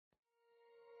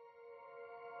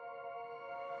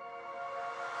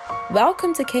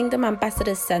Welcome to Kingdom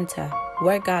Ambassadors Center,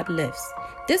 where God lives.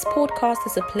 This podcast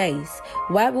is a place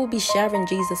where we'll be sharing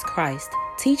Jesus Christ,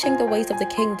 teaching the ways of the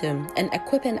kingdom, and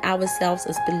equipping ourselves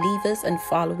as believers and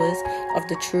followers of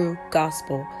the true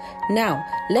gospel. Now,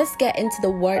 let's get into the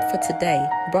word for today,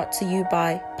 brought to you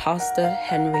by Pastor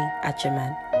Henry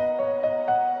Agyeman.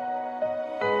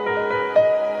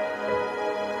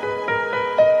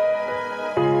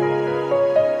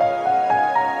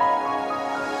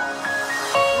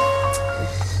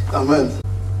 Amen.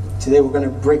 Today we're going to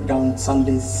break down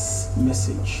Sunday's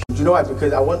message. Do you know why?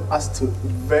 Because I want us to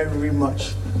very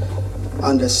much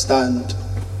understand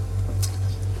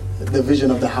the vision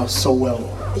of the house so well.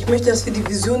 Ich möchte, dass wir die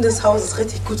Vision des Hauses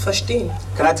richtig gut verstehen.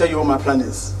 Can I tell you what my plan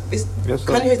is?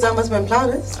 Kann ich euch sagen, was mein Plan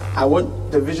ist? I want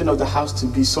the vision of the house to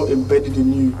be so embedded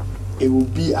in you, it will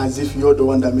be as if you're the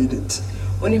one that made it.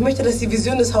 Und ich möchte, dass die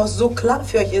Vision des Hauses so klar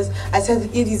für euch ist, als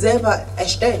hättet ihr die selber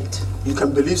erstellt. You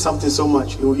can believe something so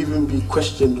much, it will even be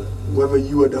questioned whether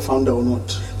you are the founder or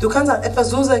not. Du kannst an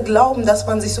etwas so sehr glauben, dass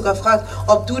man sich sogar fragt,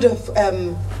 ob du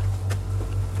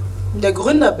der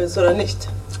Gründer bist oder nicht.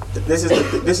 This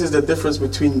is the difference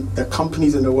between the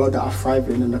companies in the world that are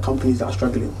thriving and the companies that are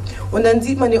struggling. Und dann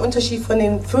sieht man den Unterschied von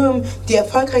den Firmen, die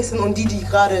erfolgreich sind und die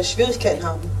gerade Schwierigkeiten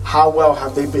haben. How well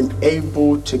have they been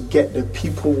able to get the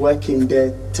people working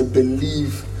there to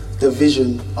believe the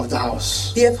vision of the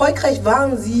house? Wie erfolgreich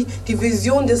waren sie, die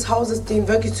Vision des Hauses denen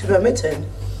wirklich zu übermitteln?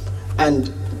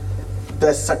 And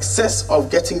the success of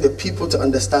getting the people to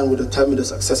understand will determine the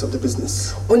success of the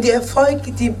business. Und der Erfolg,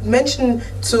 die Menschen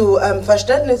zum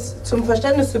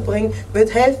Verständnis zu bringen,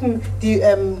 wird helfen, die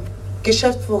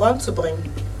Geschäft voranzubringen.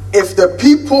 If the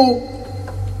people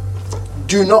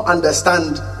do not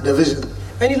understand the vision,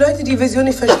 Wenn die Leute die Vision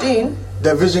nicht verstehen,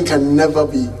 the vision can never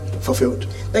be fulfilled.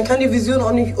 dann kann die Vision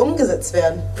auch nicht umgesetzt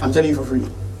werden. I'm telling you for free.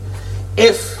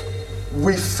 If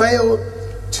we fail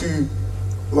to,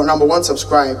 well, number one,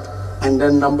 subscribe, and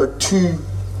then number two,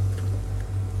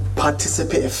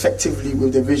 participate effectively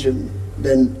with the vision,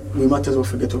 then we might as well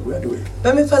forget what we are doing.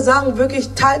 Wenn wir versagen, wirklich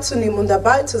teilzunehmen und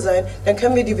dabei zu sein, dann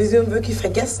können wir die Vision wirklich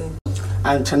vergessen.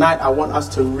 And tonight I want us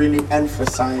to really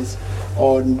emphasize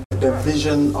on the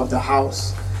vision of the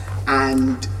house,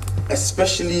 and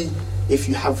especially if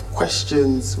you have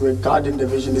questions regarding the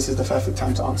vision, this is the perfect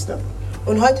time to ask them.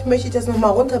 Und heute möchte ich das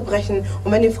nochmal runterbrechen,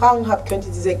 und wenn ihr Fragen habt, könnt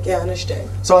ihr diese gerne stellen.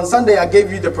 So on Sunday I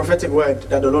gave you the prophetic word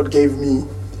that the Lord gave me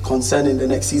concerning the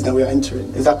next season that we are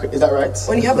entering. Is that right?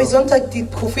 Und ich habe euch Sonntag die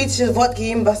prophetische Wort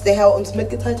gegeben, was der Herr uns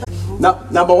mitgeteilt hat. Now,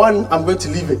 number one, I'm going to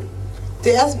leave it,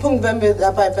 Den ersten Punkt werden wir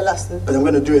dabei verlassen, but I'm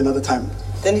going to do it another time.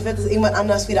 denn ich werde es irgendwann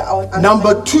anders wieder ansprechen.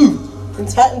 Number two Den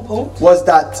zweiten Punkt was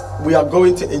that we are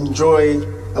going to enjoy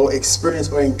or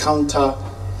experience or encounter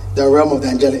the realm of the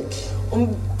angelic.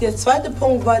 Und der zweite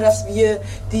Punkt war, dass wir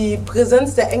die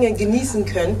Präsenz der Engel genießen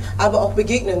können, aber auch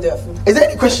begegnen dürfen. Is there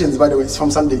any questions, by the way,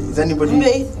 from Sunday? Is Haben anybody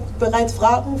wir bereits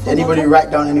Fragen? von anybody heute?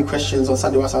 write down any questions on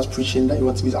Sunday whilst I was preaching that you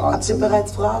want me to Habt answer? ihr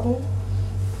bereits Fragen?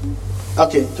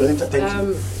 Okay, Jonita, thank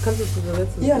you. Kannst du es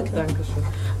übersetzen? Ja, klar. Dankeschön.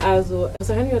 Also,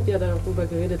 Pastor Henry hat ja darüber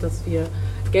geredet, dass wir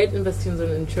Geld investieren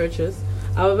sollen in Churches.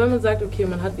 Aber wenn man sagt, okay,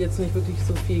 man hat jetzt nicht wirklich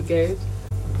so viel Geld,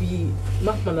 wie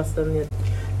macht man das dann jetzt?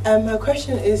 Her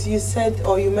question is, you said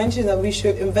or you mentioned that we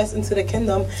should invest into the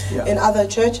kingdom in other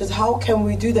churches. How can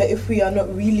we do that if we are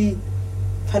not really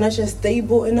financially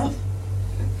stable enough?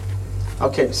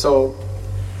 Okay, so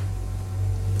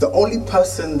the only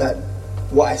person that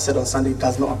what I said on Sunday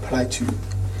does not apply to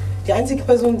Die einzige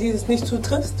Person, die es nicht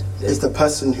zutrifft, is the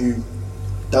person who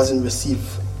doesn't receive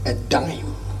a dime.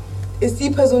 ist die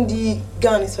Person, die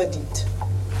gar nichts verdient.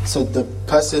 So the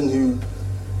person who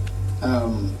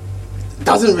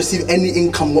doesn't receive any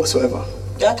income whatsoever.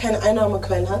 Gar keine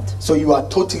Einnahmequellen hat. So you are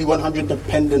totally 100%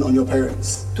 dependent on your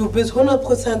parents. Du bist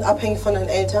 100% abhängig von deinen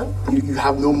Eltern. You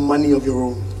have no money of your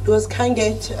own. Du hast kein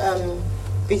Geld,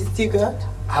 welches dir gehört.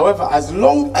 However, as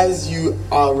long as you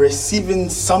are receiving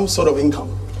some sort of income,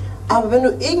 Aber wenn du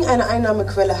irgendeine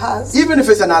Einnahmequelle hast, even if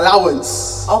it's an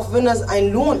allowance, auch wenn das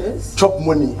ein Lohn ist, job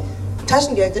money,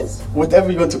 Taschengeld ist, whatever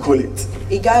you want to call it,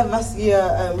 egal was ihr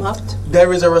habt,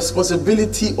 there is a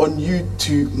responsibility on you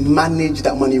to manage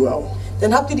that money well.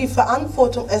 dann habt ihr die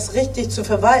Verantwortung, es richtig zu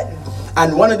verwalten.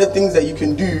 And one of the things that you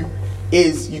can do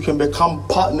is you can become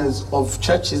partners of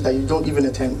churches that you don't even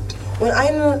attend. Und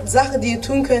eine Sache, die ihr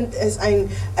tun könnt, ist ein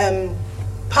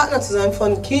Partner zu sein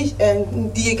von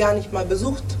Kirchen, die ihr gar nicht mal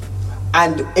besucht.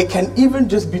 And it can even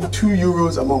just be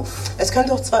 €2 a month. Es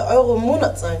könnte auch 2 Euro im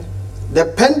Monat sein.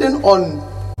 Depending on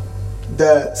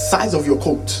the size of your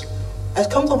coat, Es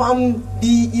kommt darauf an,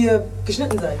 wie ihr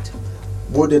geschnitten seid.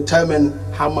 will determine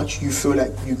how much you feel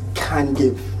like you can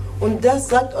give. Und das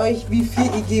sagt euch, wie viel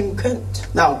ihr geben könnt.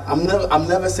 Now, I'm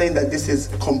never saying that this is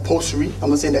compulsory. I'm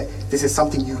not saying that this is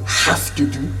something you have to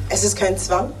do. Es ist kein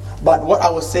Zwang. But what I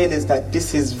was saying is that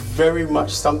this is very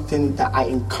much something that I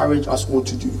encourage us all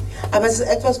to do. Aber es ist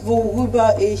etwas,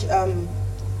 worüber ich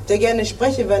sehr gerne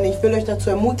spreche, wenn ich will euch dazu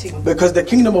ermutigen. Because the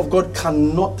kingdom of God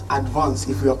cannot advance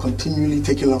if we are continually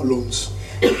taking out loans.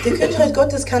 Der Königreich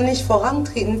Gottes kann nicht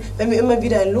vorantreten, wenn wir immer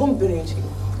wieder einen Lohn benötigen.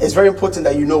 It's very important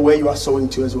that you know where you are sowing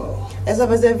to as well. Es ist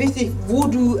aber sehr wichtig, wo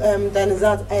du deine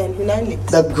Saat hineinlegst.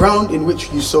 The ground in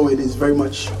which you sow it is very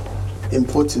much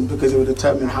important because it will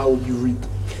determine how you reap.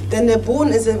 Denn der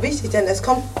Boden ist sehr wichtig, denn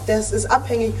das ist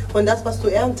abhängig von das, was du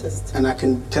erntest. And I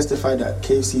can testify that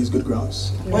KAC is good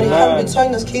grounds. Und ich kann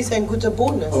bezeugen, dass KAC ein guter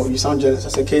Boden ist. Oh, you sound jealous. I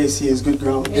said KAC is good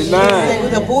ground. KAC ist ein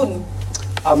guter Boden.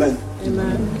 Amen.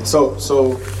 Amen. So,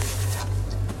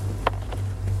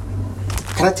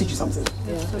 can I teach you something?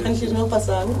 Kann ich dir noch was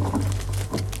sagen?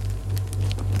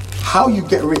 How you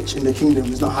get rich in the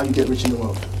kingdom is not how you get rich in the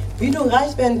world. Wie du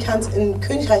reich werden kannst im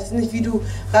Königreich ist nicht wie du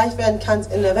reich werden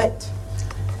kannst in der Welt.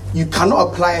 You cannot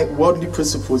apply worldly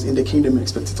principles in the kingdom and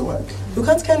expect it to work. Du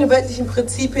kannst keine weltlichen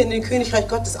Prinzipien in dem Königreich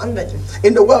Gottes anwenden.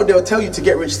 In the world, they will tell you to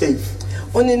get rich, save.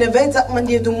 Und in der Welt sagt man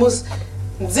dir, du musst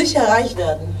sicher reich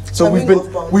werden. So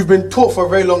we've been taught for a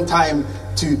very long time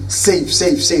to save.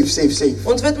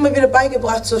 Uns wird immer wieder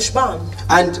beigebracht zu sparen.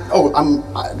 And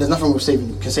there's nothing wrong with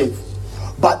saving. You can save,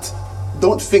 but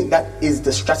don't think that is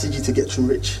the strategy to get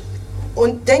rich.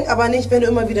 Und denk aber nicht, wenn du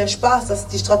immer wieder sparst, dass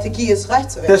die Strategie ist, reich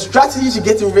zu werden. The strategy to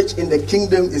getting rich in the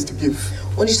kingdom is to give.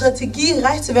 Und die Strategie,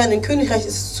 reich zu werden im Königreich,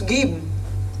 ist es zu geben.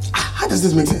 How does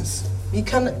this make sense?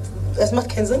 Das macht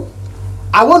keinen Sinn.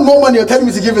 I want more money, you're telling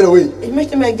me to give it away. Ich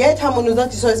möchte mehr Geld haben und du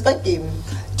sagst, ich soll es weggeben.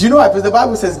 Do you know why? Because the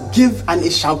Bible says, give and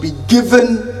it shall be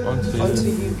given unto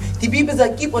you. Die Bibel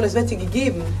sagt, gib und es wird dir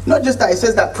gegeben. Not just that, it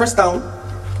says that press down.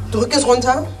 Drück es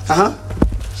runter.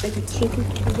 Shake it.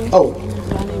 Oh.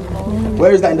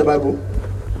 Where is that in the Bible?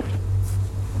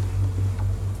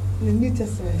 In the New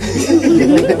Testament.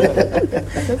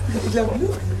 Ich glaube,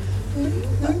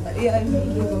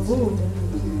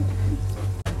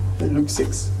 Luke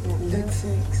 6. Luke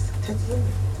 6.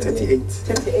 38.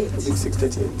 38. Luke 6,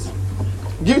 38.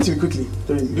 Give it to me quickly.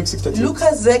 Luke 6, 38.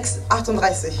 Lukas 6,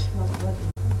 38.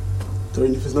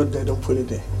 Doreen, if it's not there, don't put it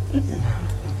there. Yeah.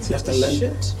 So you have to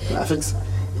learn.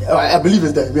 I believe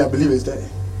it's there. I believe it's there.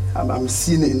 I'm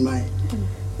seeing it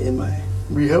in my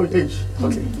real age.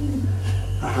 Okay.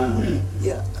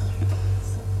 Yeah.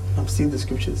 I'm seeing the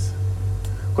scriptures.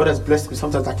 God has blessed me.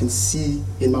 Sometimes I can see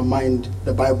in my mind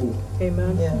the Bible.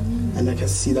 Amen. Yeah. And I can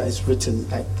see that it's written.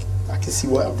 Like I can see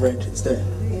what I've read. It's there.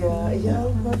 Yeah.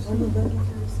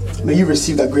 May you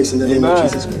receive that grace in the name of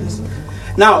Jesus Christ.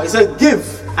 Now it says, "Give,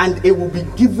 and it will be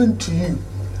given to you.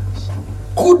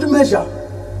 Good measure,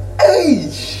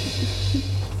 hey,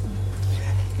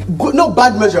 good, no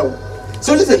bad measure."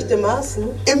 So listen,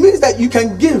 it means that you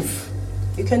can give.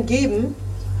 You can geben.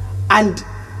 And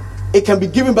it can be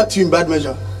given back to you in bad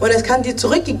measure. Und es kann dir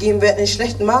zurückgegeben werden in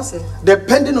schlechten Maßen.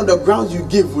 Depending on the grounds you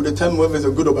give will determine whether it's a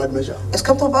good or bad measure. Es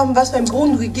kommt darauf an, was für einen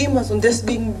Boden du gegeben hast und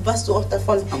deswegen, was du auch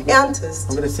davon erntest.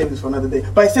 I'm going to save this for another day.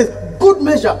 But it says, good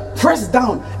measure, press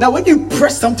down. Now when you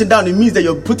press something down, it means that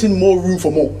you're putting more room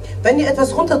for more. Wenn ihr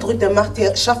etwas runterdrückt, dann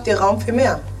schafft ihr Raum für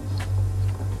mehr.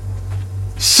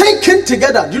 Shaking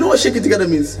together. Do you know what shaking together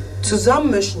means?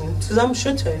 Zusammenmischen,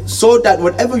 zusammenschütteln. So that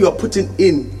whatever you are putting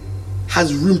in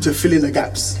has room to fill in the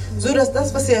gaps. So dass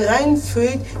das, was ihr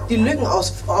reinfüllt, die Lücken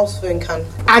ausfüllen kann.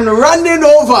 And running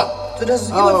over. So dass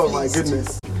es oh überfließt. My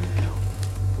goodness.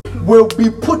 Will be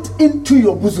put into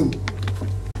your bosom.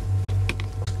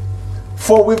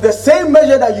 For with the same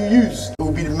measure that you use, it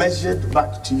will be measured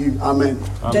back to you. Amen.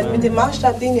 Denn mit dem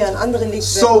Maßstab, den ihr an andere legt,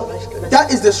 so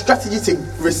that is the strategy to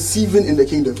receiving in the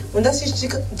kingdom. Und das ist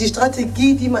die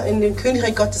Strategie, die man in dem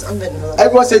Königreich Gottes anwenden wird.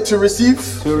 Everyone say to receive.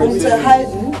 Zu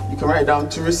erhalten. You can write it down.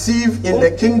 To receive in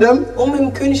the kingdom.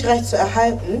 Im Königreich zu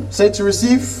erhalten. Say to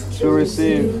receive. To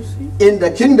receive. In the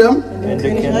kingdom. In the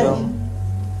kingdom.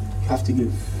 You have to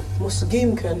give. Musst du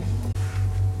geben können.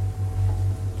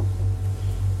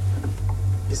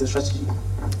 It's a strategy.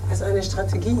 Es ist eine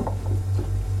Strategie.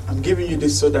 I'm giving you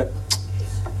this so that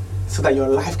your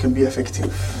life can be effective.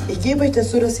 Ich gebe euch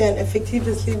das so, dass ihr ein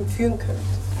effektives Leben führen könnt.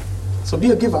 So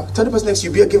be a giver. Tell the person next to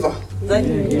you, be a giver. Seid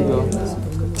ein Giver.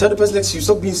 Tell the person next to you,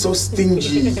 stop being so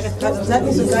stingy. Seid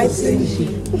nicht so geizig.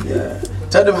 Yeah.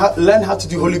 Tell them learn how to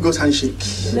do Holy Ghost handshake.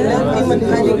 Lernt, wie man den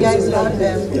Heiligen Geist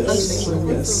anschlägt.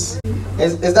 Yes.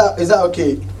 Is that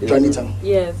okay, Janita?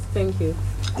 Yes, thank you.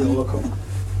 You're welcome.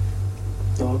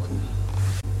 You're welcome.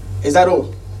 Is that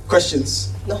all? Questions?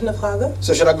 Noch eine Frage?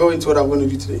 So should I go into what I'm going to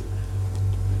do today?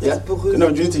 Yeah? berührt. No,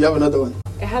 you have another one.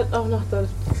 Er hat auch noch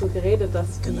dazu geredet, dass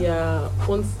wir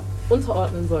uns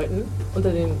unterordnen sollten unter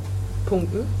den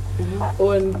Punkten.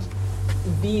 Und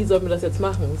wie sollen wir das jetzt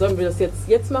machen? Sollen wir das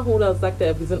jetzt machen oder sagt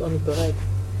er, wir sind noch nicht bereit?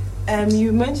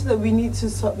 You mentioned that we need to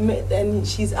submit, and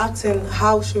she's asking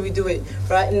how should we do it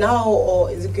right now,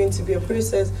 or is it going to be a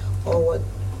process, or what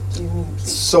do you mean?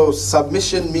 So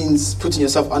submission means putting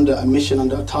yourself under a mission,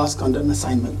 under a task, under an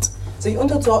assignment. Sich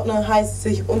unterzuordnen heißt,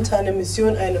 sich unter eine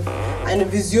Mission,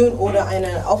 eine Vision oder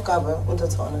eine Aufgabe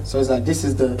unterzuordnen. So it's like this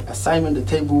is the assignment, the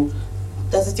table,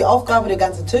 Das ist die Aufgabe, der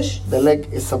ganze Tisch, the leg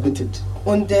is submitted.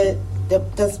 und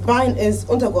das Bein ist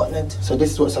untergeordnet. So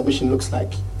this is what submission looks like.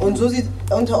 Und so sieht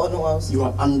Unterordnung aus. You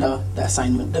are under the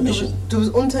assignment, the mission. Du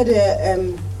bist unter der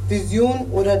Vision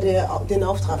oder den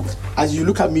Auftrag. As you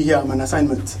look at me here, I'm an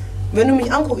assignment. Wenn du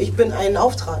mich anguckst, ich bin ein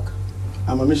Auftrag.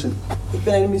 I'm a mission. Ich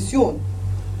bin eine Mission.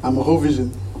 I'm a whole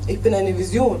vision. Ich bin eine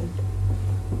Vision.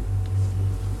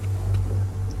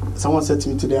 Someone said to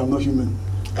me today, I'm not human.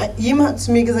 Jemand hat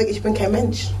zu mir gesagt, ich bin kein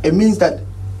Mensch. It means that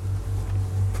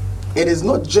it is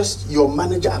not just your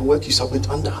manager at work you submit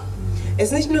under.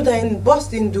 Es ist nicht nur dein Boss,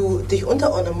 den du dich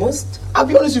unterordnen musst. I'll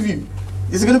be honest with you.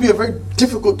 It's going to be a very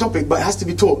difficult topic, but it has to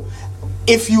be taught.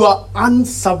 If you are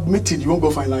unsubmitted, you won't go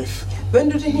find life. Wenn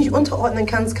du dich nicht unterordnen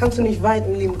kannst, kannst du nicht weit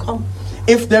im Leben kommen.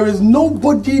 If there is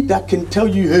nobody that can tell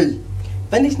you, hey,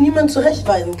 Wenn dich niemand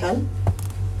zurechtweisen kann,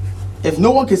 if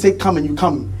no one can say come and you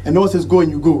come, and no one says go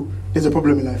and you go, there's a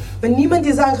problem in life. wenn niemand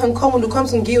dir sagen kann, komm und du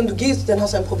kommst und du gehst, dann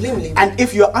hast du ein Problem im Leben. And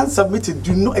if you're unsubmitted,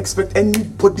 do not expect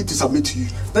anybody to submit to you.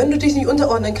 Wenn du dich nicht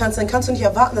unterordnen kannst, dann kannst du nicht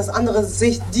erwarten, dass andere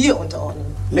sich dir unterordnen.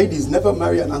 Ladies, never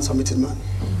marry an unsubmitted man.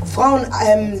 Frauen,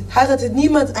 heiratet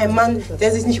niemals einen Mann,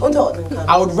 der sich nicht unterordnen kann.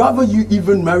 I would rather you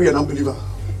even marry an unbeliever.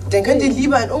 Dann könnt ihr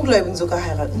lieber einen Ungläubigen sogar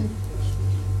heiraten.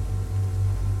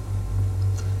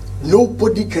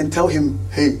 Nobody can tell him,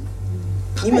 hey,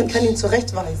 Niemand kann ihn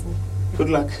zurechtweisen. good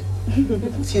luck,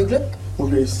 Viel Glück. more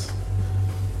grace.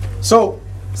 So,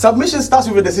 submission starts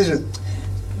with a decision.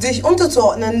 Sich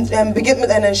unterzuordnen beginnt mit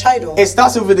einer Entscheidung. It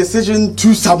starts with a decision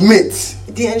to submit.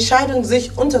 Die Entscheidung,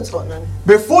 sich unterzuordnen.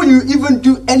 Before you even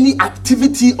do any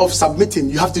activity of submitting,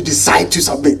 you have to decide to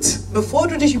submit. Bevor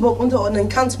du dich überhaupt unterordnen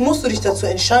kannst, musst du dich dazu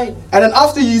entscheiden. And then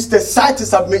after you decide to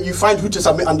submit, you find who to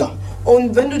submit under.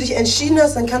 Und wenn du dich entschieden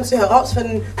hast, dann kannst du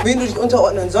herausfinden, wen du dich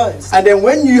unterordnen sollst. And then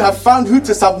when you have found who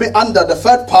to submit under, the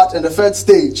third part and the third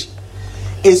stage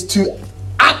is to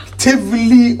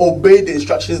actively obey the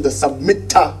instructions the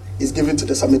submitter is given to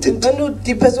the Und submitted. wenn du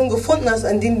die Person gefunden hast,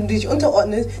 an die du dich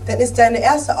unterordnest, dann ist deine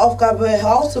erste Aufgabe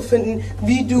herauszufinden,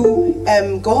 wie du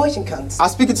gehorchen kannst. I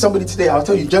was speaking to somebody today, I'll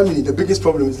tell you, Germany, the biggest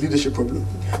problem is leadership problem.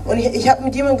 Und ich habe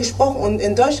mit jemandem gesprochen und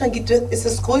in Deutschland ist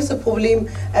das größte Problem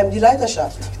die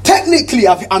Leiterschaft. Technically,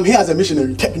 I'm here as a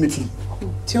missionary, technically.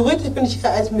 Theoretisch bin ich hier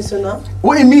als Missionar.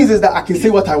 What it means is that I can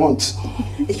say what I want.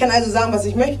 Ich kann also sagen, was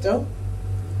ich möchte.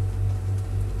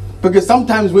 Because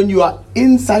sometimes when you are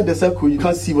inside the circle, you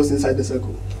can't see what's inside the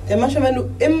circle. Denn manchmal, wenn du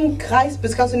im Kreis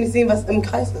bist, kannst du nicht sehen, was im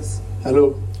Kreis ist.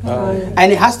 Hello?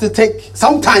 And it has to take,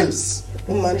 sometimes,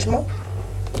 Und manchmal,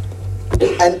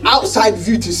 an outside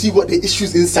view to see what the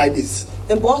issues inside is.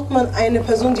 dann braucht man eine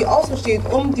Person, die außen steht,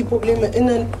 um die Probleme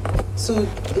innen zu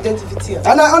identifizieren.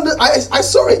 And I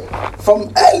saw it from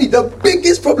early. The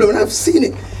biggest problem, and I've seen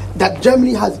it, that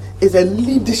Germany has is a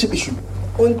leadership issue.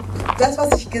 Und das,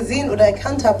 was ich gesehen oder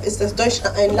erkannt habe, ist, dass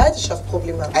Deutschland ein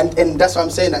Leiterschaftsproblem hat. And that's why I'm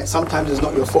saying that sometimes it's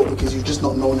not your fault because you've just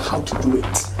not known how to do it.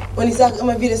 Und ich sage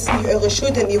immer wieder, es ist nicht eure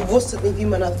Schuld, denn ihr wusstet nicht, wie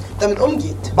man damit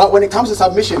umgeht. But when it comes to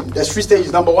submission, there's 3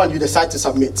 stages. Number 1, you decide to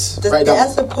submit. Der Right down.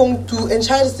 erste Punkt, du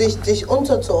entscheidest dich, dich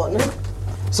unterzuordnen.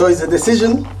 So it's a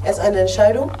decision. Es ist eine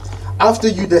Entscheidung. After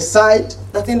you decide,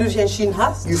 Nachdem du dich entschieden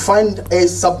hast, you find a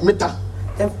submitter.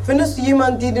 dann findest du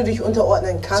jemanden, den du dich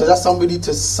unterordnen So kannst. that's somebody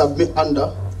to submit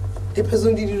under. Die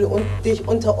Person, die du dich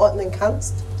unterordnen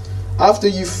kannst. After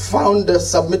you found the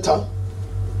submitter,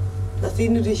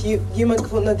 Nachdem du dich jemand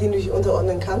gefunden hast, den du dich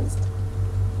unterordnen kannst,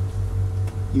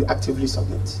 you actively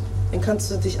submit. dann kannst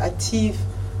du dich aktiv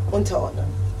unterordnen.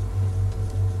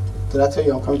 Did I tell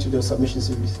you I'm coming to do a submission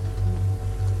series?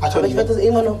 I Aber told ich you. werde das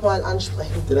irgendwann nochmal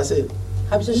ansprechen. Did I say it?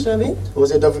 Habe ich das schon erwähnt? Or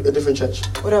was it a different church?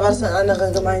 Oder war es eine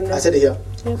andere Gemeinde? I said it here.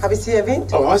 Habe ich sie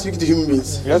erwähnt? Oh, am I speaking to human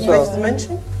beings? Yes, Welche sir.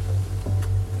 Menschen?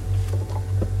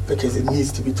 Because it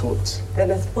needs to be taught. Denn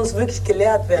es muss wirklich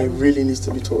gelehrt It werden. really needs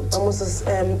to be taught. Man muss es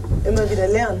immer wieder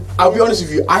lernen. I'll be honest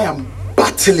with you, I am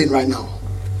battling right now.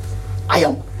 I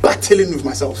am battling with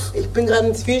myself. Ich bin gerade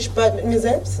in Zwiespalt mit mir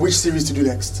selbst. Which series to do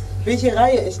next? Welche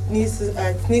Reihe ich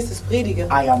als nächstes predige.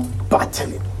 I am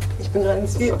battling. Ich bin gerade in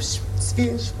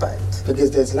Zwiespalt.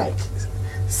 Because there's like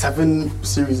 7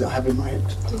 series I have in my head.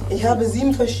 Ich habe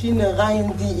 7 verschiedene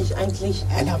Reihen, die ich eigentlich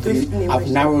And durchnehmen I've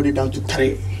möchte. narrowed it down to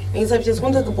 3. Und jetzt habe ich das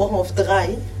runtergebrochen auf 3.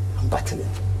 I'm battling.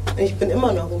 Und ich bin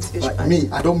immer noch im Like Zwiespalt. me,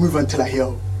 I don't move until I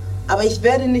hear. Aber ich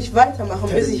werde nicht weitermachen,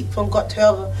 bis ich von Gott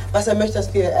höre, was er möchte,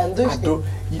 dass wir I durchnehmen. don't.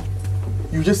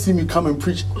 You just see me come and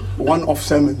preach one-off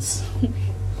sermons.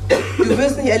 Du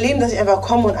wirst nicht erleben, dass ich einfach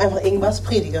komme und einfach irgendwas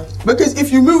predige. Because if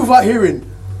you move without hearing,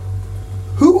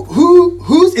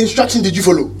 whose instruction did you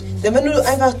follow? Denn wenn du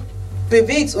einfach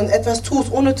bewegst und etwas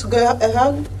tust, ohne zu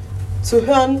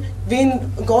hören, wen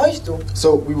gehorchst du?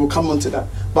 So we will come on to that.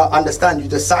 But understand, you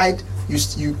decide,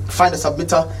 you find a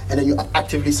submitter, and then you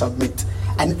actively submit.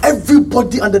 And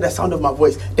everybody under the sound of my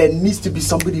voice, there needs to be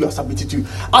somebody you are submitted to.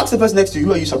 Ask the person next to you,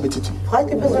 who are you submitted to?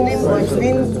 Fragt die Person neben euch,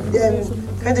 wen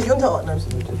könnt ihr euch unterordnen?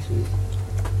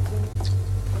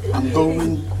 I'm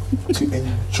going to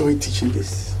enjoy teaching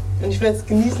this. Und ich werde es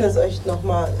genießen, es euch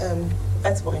nochmal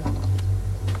beizubringen.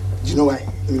 Do you know why,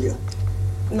 Emilia?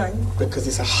 Nein. Because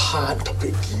it's a hard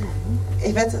topic.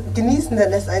 Ich werde es genießen,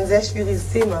 denn es ist ein sehr schwieriges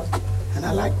Thema. And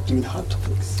I like doing hard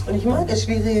topics. Und ich mag es,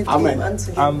 schwierige Themen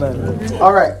anzugehen. Amen.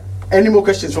 All right. Any more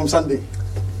questions from Sunday?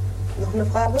 Noch eine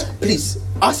Frage? Please,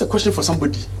 ask a question for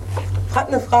somebody. Fragt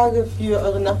eine Frage für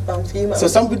eure Nachbarn, für jemanden. So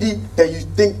somebody that you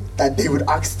think that they would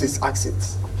ask this, ask it.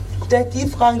 Stellt die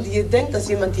Fragen, die ihr denkt, dass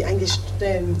jemand die eigentlich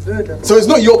stellen würde. So it's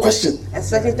not your question. Es ist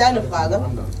vielleicht nicht deine Frage.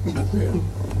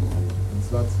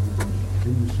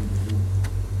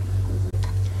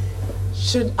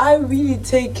 Should I really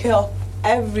take care of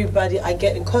everybody I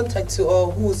get in contact to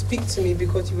or who will speak to me,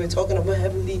 because you were talking about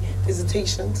heavenly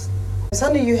visitations?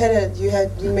 Sunday you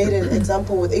made an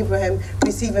example with Abraham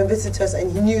receiving visitors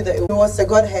and he knew that it was the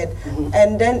Godhead. Mm-hmm.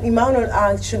 And then Emmanuel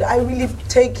asked, should I really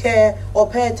take care or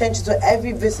pay attention to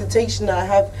every visitation that I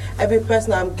have, every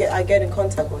person I get in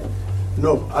contact with?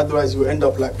 No, otherwise you end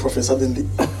up like Prophet suddenly.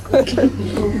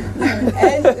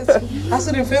 Hast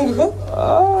du den Film geguckt?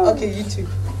 Okay, YouTube.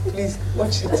 Please,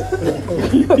 watch it.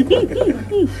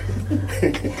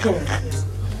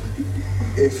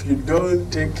 If you don't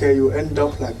take care, you end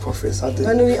up like Prophet suddenly.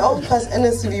 Wenn du nicht aufpasst,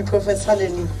 endest du wie Prophet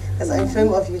suddenly. Das ist ein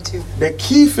Film auf YouTube. The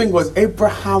key thing was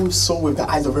Abraham saw with the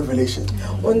eyes of revelation.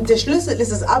 Und der Schlüssel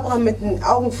ist, dass Abraham mit den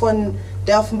Augen von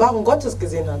der Offenbarung Gottes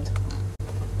gesehen hat.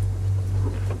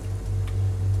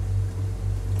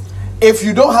 If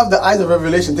you don't have the eyes of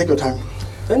revelation, take your time.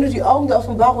 Wenn du die Augen der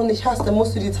Offenbarung nicht hast, dann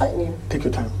musst du die Zeit nehmen. Take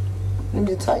your time. Nimm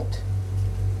die Zeit.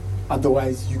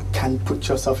 Otherwise, you can put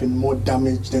yourself in more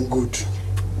damage than good.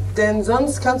 Denn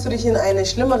sonst kannst du dich in eine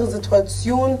schlimmere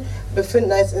Situation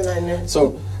befinden als in eine.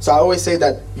 So I always say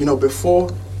that, before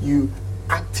you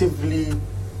actively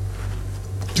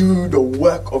do the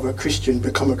work of a Christian,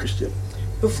 become a Christian.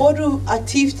 Bevor du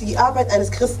aktiv die Arbeit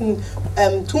eines Christen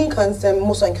tun kannst, dann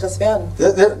musst du ein Christ werden.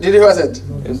 Did you hear what I said?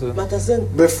 Yes, sir. Macht das Sinn?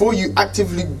 Before you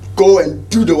actively go and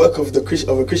do the work of a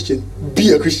Christian,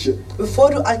 be a Christian.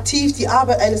 Bevor du aktiv die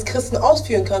Arbeit eines Christen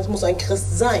ausführen kannst, musst du ein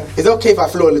Christ sein. Is it okay if I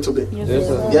flow a little bit? Yes,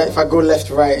 sir. Yeah, if I go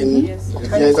left, right, and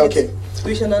Kann yeah, ich it's okay. jetzt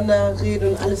durcheinander reden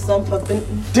und alles zusammen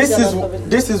verbinden? This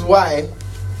is why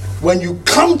when you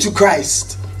come to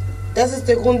Christ, Das ist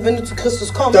der Grund, wenn du zu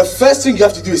Christus kommst. the first thing you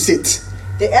have to do is sit.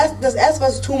 Das erste,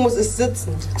 was du tun musst, ist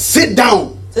sitzen. Sit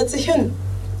down. Setz dich hin.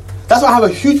 That's why I have a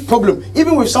huge problem,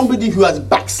 even with somebody who has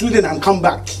backslidden and come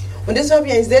back. Und deshalb habe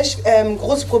ich ein sehr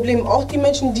großes Problem. Auch die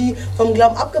Menschen, die vom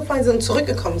Glauben abgefallen sind und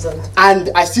zurückgekommen sind. And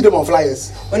I see them on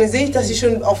flyers. Und dann sehe ich, dass sie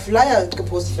schon auf Flyer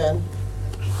gepostet werden.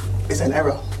 It's an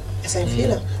error. Das ist ein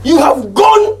Fehler. You have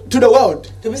gone to the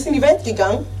world Du bist in die Welt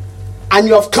gegangen, and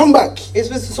you have come back, jetzt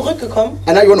bist du zurückgekommen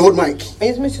and now you want to hold mic. und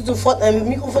jetzt möchtest du sofort ein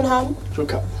Mikrofon haben.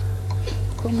 Joke up.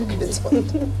 Come with this.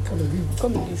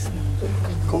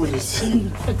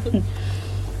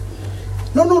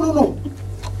 No.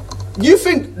 You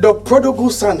think the prodigal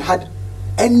son had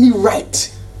any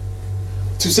right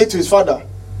to say to his father,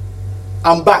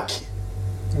 I'm back,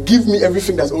 give me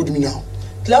everything that's owed me now?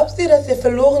 Glaubst du, dass der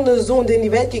verlorene Sohn, der in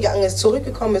die Welt gegangen ist,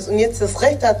 zurückgekommen ist und jetzt das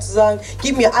Recht hat zu sagen,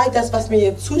 gib mir all das, was mir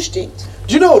jetzt zusteht?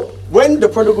 Do you know, when the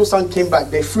prodigal son came back,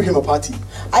 they threw him a party.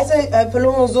 Als der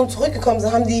verlorene Sohn zurückgekommen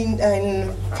ist, haben die eine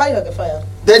Feier gefeiert.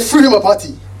 They threw him a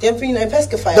party. Die haben für ihn ein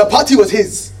Fest The gefeiert. party was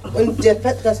his. Und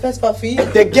das Fest war für ihn.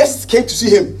 The guests came to see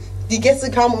him. Die Gäste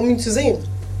kamen, um ihn zu sehen.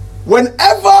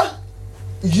 Whenever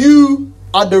you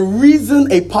are the reason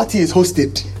a party is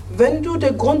hosted, Wenn du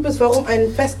der Grund bist, warum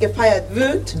ein Fest gefeiert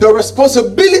wird, the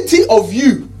responsibility of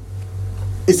you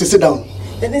is to sit down.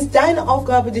 dann ist deine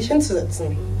Aufgabe, dich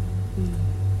hinzusetzen.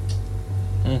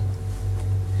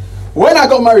 When I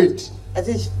got married, Als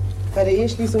ich bei der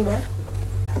Eheschließung war,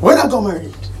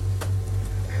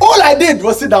 all I did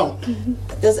was sit down.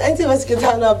 Das Einzige, was ich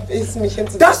getan habe, ist mich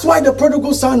hinzusetzen. That's why the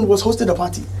prodigal son was hosted a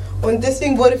party. Und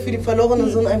deswegen wurde für die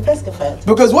verlorenen Sohn ein Fest gefeiert.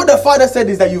 Because what the father said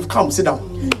is that you've come, sit down.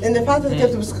 Denn der Vater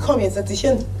sagt, du bist gekommen, jetzt setz dich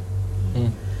hin.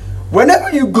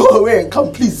 Whenever you go away and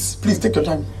come, please take your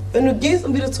time. Wenn du gehst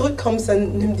und wieder zurückkommst,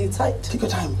 dann nimm die Zeit. Take your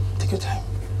time.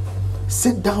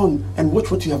 Sit down and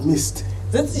watch what you have missed.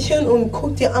 Setz dich hin und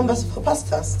guck dir an, was du verpasst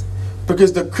hast.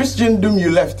 Because the Christendom you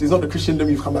left is not the Christendom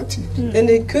you've come back to. Denn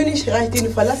der Königreich, den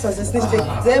du verlassen hast, ist nicht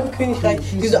derselbe Königreich,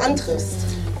 den du antriffst.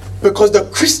 Because the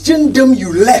Christendom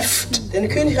you left Denn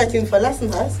der Königreich, den du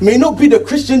verlassen hast, may not be the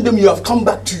Christendom you have come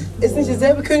back to. ist nicht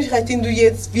derselbe Königreich, den du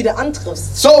jetzt wieder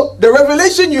antriffst. So the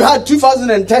revelation you had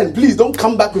 2010, please don't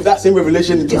come back with that same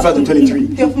revelation in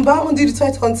 2023. Die Offenbarung, die du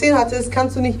 2010 hattest,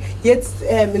 kannst du nicht jetzt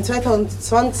in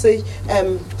 2020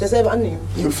 dasselbe annehmen.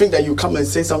 You think that you come and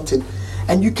say something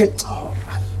and you can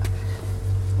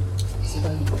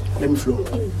let me flow.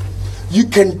 You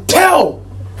can tell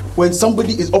when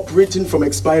somebody is operating from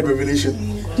expired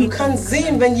revelation. Du kannst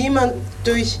sehen, wenn jemand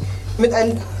mit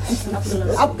einem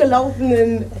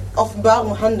abgelaufenen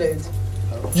Offenbarung handelt.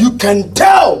 You can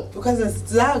tell Du kannst es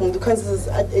sagen, du kannst es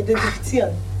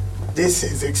identifizieren. this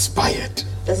is expired.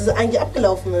 Dass es eigentlich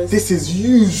abgelaufen ist. This is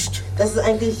used. Dass es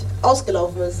eigentlich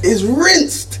ausgelaufen ist. It's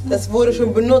rinsed. Das wurde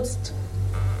schon benutzt.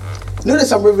 Notice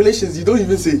some revelations you don't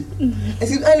even say.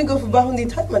 Es gibt einige Offenbarungen, die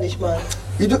teilt man nicht mal.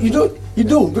 You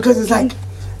don't because it's like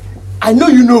I know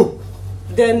you know.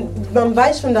 Denn man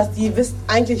weiß schon, dass die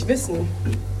eigentlich wissen.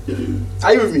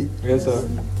 Are you with me? Yes, sir.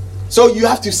 So you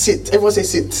have to sit. Everyone say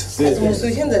sit. Also musst du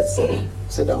dich hinsetzen.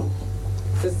 Sit down.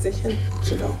 Setz dich hin.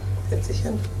 Sit down. Setz dich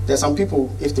hin. There are some people,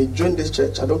 if they join this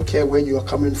church, I don't care where you are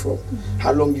coming from,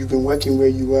 how long you've been working where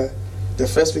you were, the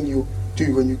first thing you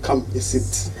do when you come is sit.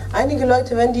 Einige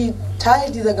Leute, wenn die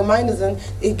Teil dieser Gemeinde sind,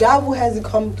 egal woher sie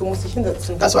kommen, du musst dich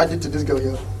hinsetzen. That's what I did to this girl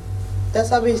here. Das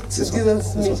habe ich zu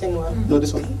dieses Mädchen nur. No,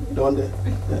 this one. The one there.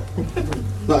 Yeah.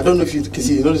 No, I don't know if you can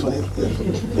see. You know this one here?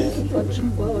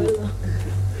 Yeah.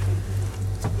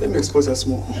 Let me expose her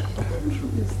small.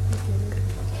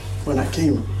 When I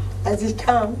came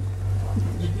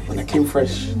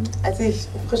fresh, als ich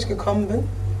frisch gekommen bin,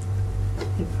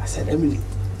 I said, Emily,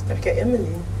 habe ich gesagt,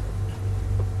 Emily,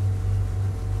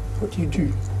 what do you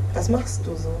do? was machst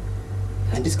du so?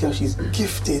 And this girl, she's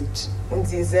gifted. Und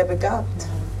sie ist sehr begabt.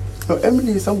 No,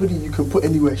 Emily is somebody you can put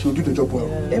anywhere. She'll do the job well.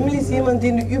 Emily ist jemand,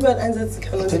 den du überall einsetzen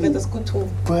kannst und sie wird das gut tun.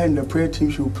 Put her in the prayer team,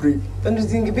 she'll pray. Wenn du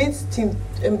sie im Gebetsteam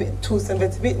tust, dann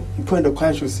wird sie beten. You put her in the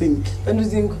choir, she'll sing. Wenn du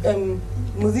sie im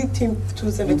Musikteam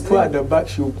tust, dann You wird sie put her at singen. the back,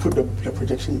 she'll put the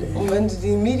projection there. Und wenn du sie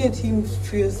im Mediateam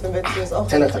führst, dann wird sie das auch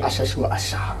Tell her to tun. usher, she'll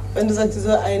usher. Wenn du sagst, sie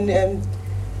soll ein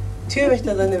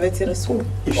Türwächter sein, dann wird sie das tun.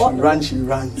 If she Ordnung. runs, she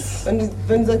runs. Wenn du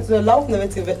sagst, sie soll laufen, dann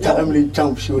wird sie Tell laufen. Emily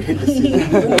jump, she will hit the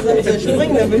ceiling. Wenn du sagst, sie soll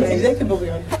springen, dann wird sie die Decke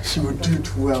berühren. She will do it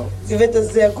well. Sie wird das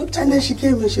sehr gut tun. And then she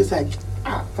came and she's like,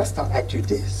 Pastor, I do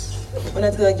this. Und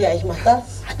hat gesagt, ja, ich mach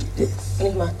das I do this. und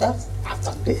ich mach das I've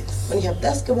done this. und ich habe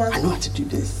das gemacht I know how to do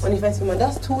this. und ich weiß, wie man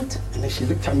das tut. And then she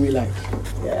looked at me like,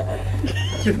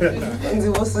 Und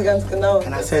sie wusste ganz genau, and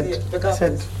I dass said, sie I begabt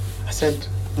said, ist. I said,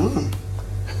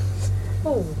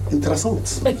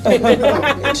 interessant.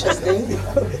 Interesting.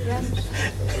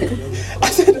 I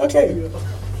said, okay.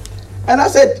 And I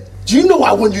said, do you know what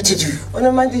I want you to do? Und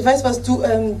er meinte, ich weiß, was du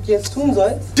jetzt tun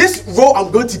sollst. This role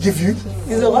I'm going to give you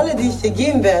Diese Rolle, die ich dir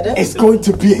geben werde, is going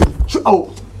to be,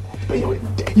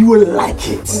 you will like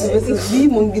du it. wirst es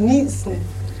lieben und genießen.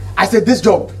 I said, this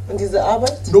job, Und diese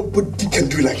Arbeit, nobody can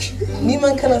do like you.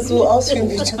 niemand kann das so ausführen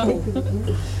wie du.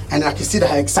 And I could see that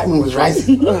her excitement was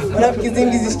rising. Und habe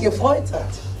gesehen, wie sie sich gefreut hat.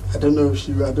 I don't know what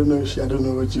she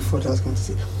thought I was going to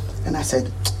say. And I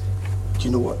said, do you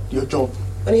know what? Your job.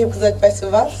 Und ich habe gesagt, weißt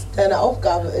du was, deine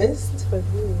Aufgabe ist,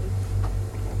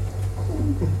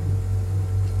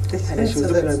 dich And then she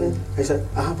was looking at me. hinzusetzen. I said,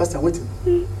 Pastor, I'm waiting.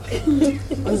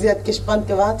 Und sie hat gespannt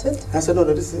gewartet. I said, no,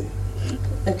 this is it.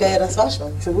 Und ich gesagt, ja, das war schon.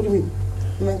 He said, what do you mean?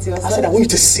 Und meint sie, was I said, I soll want you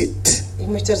to sit. ich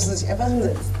möchte, dass du dich einfach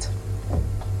hinsetzt.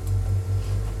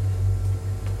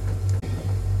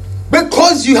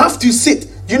 Because you have to sit.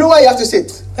 Do you know why you have to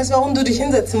sit? Weißt du, warum du dich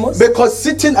hinsetzen musst? Because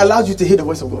sitting allows you to hear the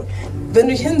voice of God. Wenn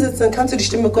du dich hinsetzt, dann kannst du die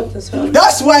Stimme Gottes hören.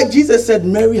 That's why Jesus said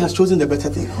Mary has chosen the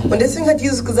better thing. Und deswegen hat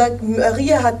Jesus gesagt,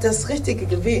 Maria hat das Richtige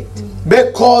gewählt.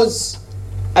 Because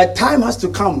a time has to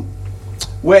come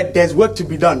where there's work to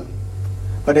be done,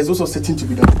 but there's also sitting to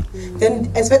be done. Denn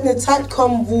es wird eine Zeit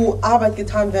kommen, wo Arbeit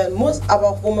getan werden muss, aber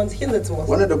auch wo man sich hinsetzen muss.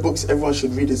 One of the books everyone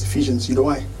should read is Ephesians. You know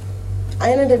why?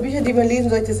 Einer der Bücher, die man lesen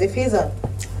sollte, ist Epheser.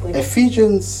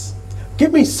 Ephesians,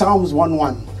 give me Psalms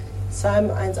 1:1. Psalm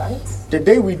 1,1. The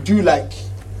day we do like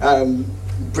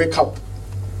break up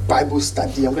Bible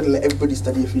study. I'm going to let everybody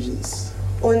study Ephesians.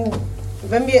 Und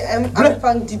wenn wir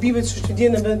anfangen, die Bibel zu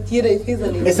studieren, dann wird jeder Epheser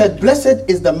lesen. It said, "Blessed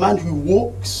is the man who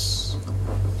walks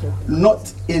not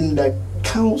in the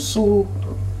counsel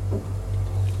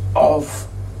of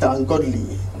the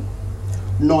ungodly,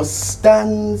 nor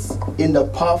stands in the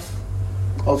path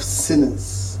of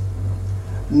sinners,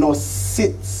 nor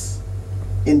sits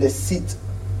in the seat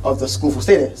of the scornful."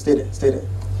 Stay there, stay there, stay there.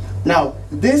 Now,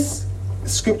 this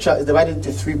scripture is divided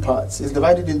into 3 parts. It's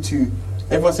divided into,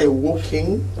 everyone say,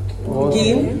 walking,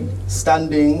 Gehen,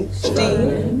 standing,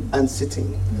 stehen and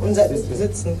sitting. und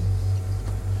sitzen.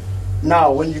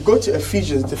 Now, when you go to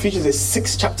Ephesians is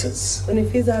 6 chapters. Und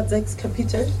Epheser hat 6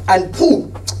 Kapitel. And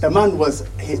Paul, the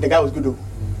guy was good though.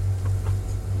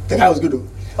 The guy was good though.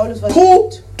 Paulus war Paul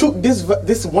gut. took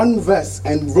this one verse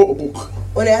and wrote a book.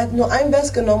 Und hat nur ein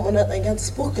Vers genommen und hat ein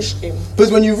ganzes Buch geschrieben.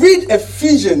 Because when you read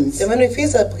Ephesians, Wenn du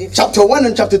Epheserbrief chapter 1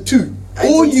 and chapter 2,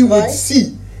 Eins all und you zwei. would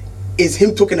see is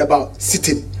him talking about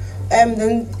sitting.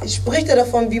 dann spricht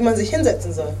davon, wie man sich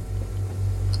hinsetzen soll.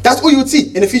 That's all you would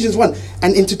see in Ephesians 1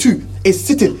 and into 2 is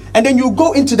sitting. And then you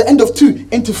go into the end of 2,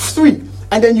 into 3,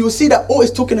 and then you will see that all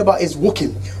it's talking about is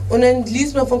walking. Und dann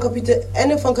liest man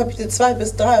Ende von Kapitel 2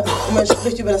 bis 3 und man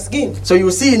spricht über das Gehen. So you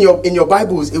will see in your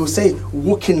Bibles, it will say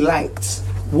walk in light,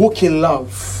 walk in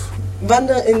love.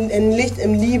 Wander in Licht,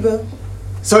 in Liebe.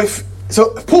 So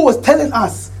Paul was telling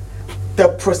us the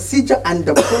procedure and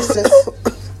the process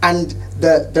and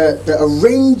the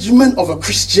arrangement of a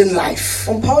Christian life.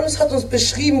 Und Paulus hat uns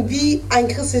beschrieben, wie ein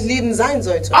christliches Leben sein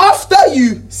sollte. After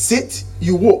you sit,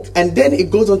 you walk. And then it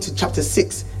goes on to chapter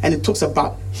 6 and it talks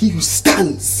about he who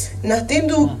stands. Nachdem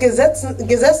du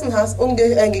gesessen hast und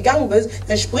gegangen bist,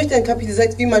 dann spricht er in Kapitel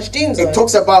 6, wie man stehen soll. It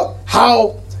talks about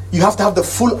how you have to have the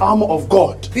full armor of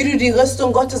God. Wie du die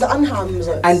Rüstung Gottes anhaben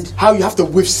sollst. And how you have to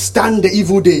withstand the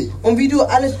evil day. Und wie du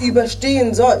alles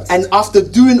überstehen sollst. And after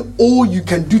doing all you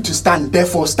can do to stand,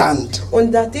 therefore stand.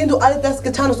 Und nachdem du alles das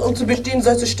getan hast, um zu bestehen,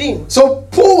 sollst du stehen. So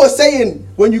Paul was saying,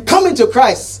 when you come into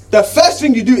Christ, the first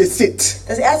thing you do is sit.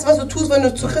 Das erste, was du tust, wenn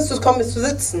du zu Christus kommst, ist zu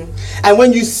sitzen. And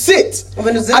when you sit, Und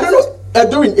wenn du sitzt, I don't know,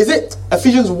 Doreen, is it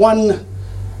Ephesians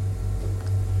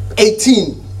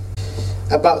 1:18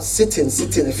 about sitting,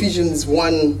 Ephesians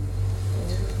 1.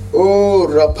 Oh,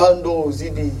 Rapando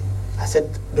Zibi. I said,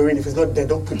 Doreen, if it's not there,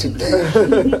 don't put it there.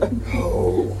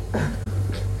 Oh, I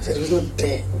said, if it's not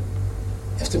there, you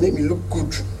have to make me look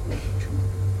good.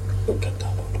 Look at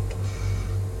that.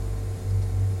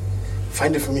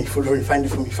 Find it for me, Doreen, find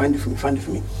it for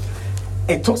me.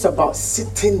 It talks about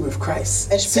sitting with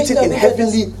Christ, sitting in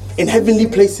heavenly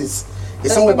places.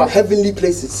 It's somewhere about heavenly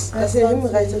places. Dass wir im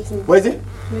Himmelreich sitzen. Where is it?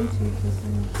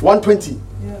 120.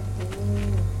 Yeah.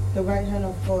 The right hand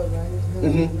of God, right?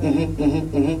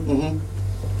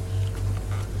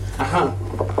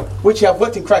 Which he have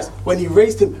worked in Christ when he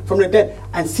raised him from the dead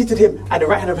and seated him at the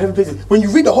right hand of heavenly places. When you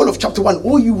read the whole of chapter 1,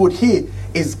 all you would hear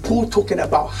is Paul talking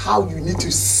about how you need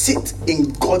to sit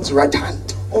in God's right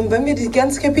hand. Und wenn wir die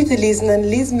ganze Kapitel lesen, dann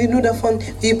lesen wir nur davon,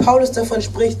 wie Paulus davon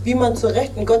spricht, wie man zur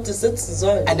Rechten Gottes sitzen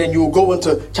soll. And then you will go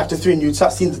into chapter 3 and you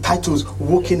start seeing the titles,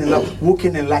 walking in love,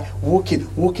 walking in light, walking.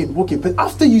 But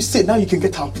after you sit, now you can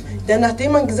get up. Denn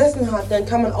nachdem man gesessen hat, dann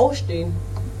kann man aufstehen.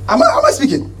 Am I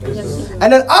speaking? Yes.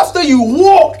 And then after you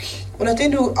walk, und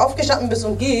nachdem du aufgestanden bist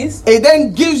und gehst, it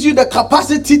then gives you the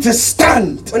capacity to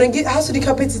stand. Und dann hast du die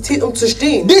Kapazität, um zu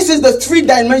stehen. This is the 3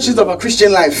 dimensions of a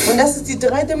Christian life. Und das ist die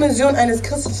 3 Dimensionen eines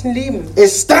christlichen Lebens.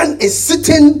 Is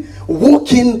sitting,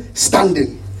 walking,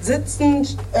 standing. Sitzen,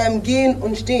 gehen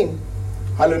und stehen.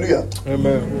 Hallelujah.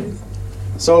 Amen.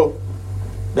 So,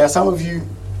 there are some of you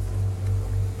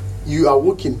are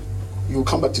walking, you will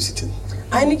come back to sitting.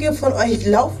 Einige von euch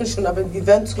laufen schon, aber die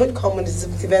werden zurückkommen und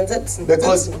sie werden sitzen.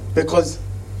 Because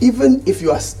even if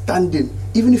you are standing,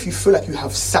 even if you feel like you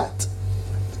have sat,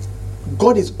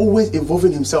 God is always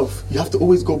involving himself. You have to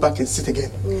always go back and sit again.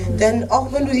 Denn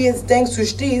auch wenn du jetzt denkst, du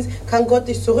stehst, kann Gott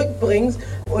dich zurückbringen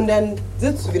und dann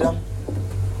sitzt du wieder.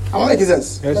 Am I making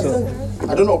sense? Yes, sir.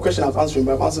 I don't know what question I was answering,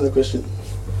 but I've answered the question.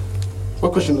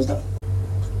 What question was that?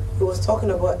 He was talking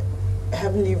about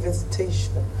heavenly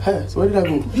visitation. Hey, so where did I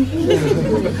go?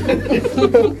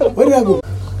 Where did I go?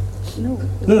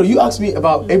 No, you asked me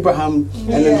about Abraham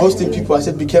and then hosting people. I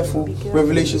said, be careful.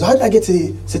 Revelations. How did I get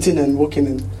to sitting and walking?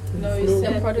 And No, you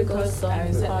said prodigal son.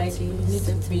 You said like you need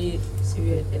to be, you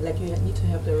need to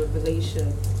have the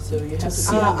revelation. So you have to be.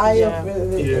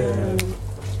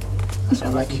 I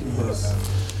like you.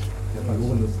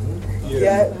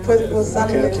 Yeah, prodigal son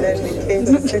and then he came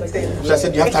to sitting. So I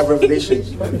said, you have to have revelation.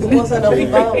 It wasn't a Bible.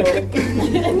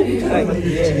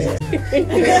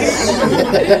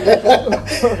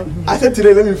 I said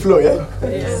today, let me flow, yeah?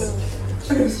 Yes.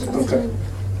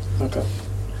 Okay.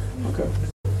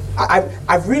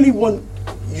 I really want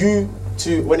you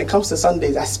to, when it comes to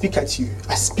Sundays, I speak at you.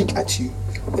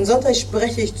 Und Sonntag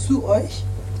spreche ich zu euch.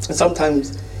 And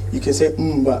sometimes you can say,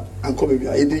 but Uncle Baby,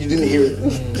 you didn't hear it.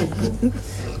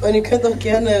 Und ihr könnt auch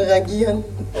gerne reagieren.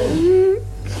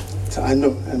 So I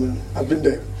know. I've been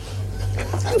there.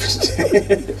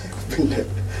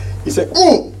 You say,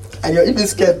 and you're even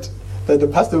scared that the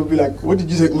pastor will be like, what did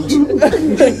you say? Du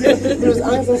hast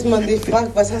Angst, dass man dich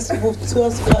fragt, wozu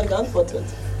hast du gerade geantwortet?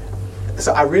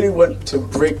 So I really want to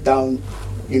break down,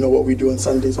 what we do on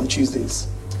Sundays, on Tuesdays.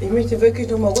 Ich möchte wirklich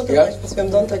nochmal runterbrechen, was wir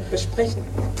am Sonntag besprechen.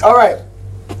 All right.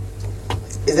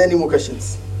 Is there any more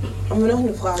questions? Haben wir noch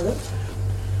eine Frage?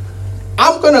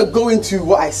 I'm going to go into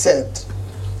what I said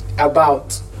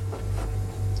about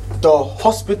the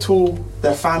hospital,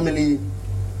 the family,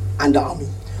 and the army.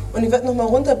 Und ich werde nochmal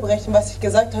runterbrechen, was ich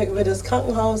gesagt habe über das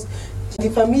Krankenhaus,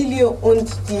 die Familie und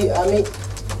die Armee.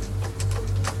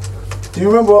 Do you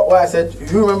remember what I said?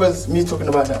 Who remembers me talking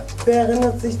about that? Wer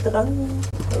erinnert sich dran?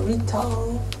 Rita.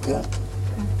 Yeah.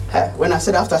 Hey, when I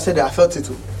said it, after I said it, I felt it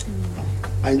too.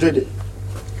 I enjoyed it.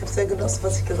 Ich habe sehr genossen,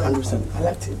 was ich gesagt habe. 100%. I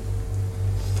liked it.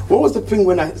 What was the thing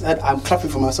when I said I'm clapping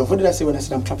for myself? What did I say when I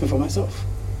said I'm clapping for myself?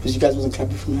 Because you guys wasn't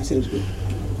clapping for me. I said it was good.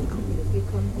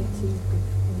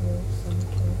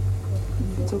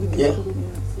 Yeah.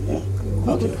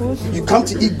 Okay. You come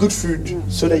to eat good food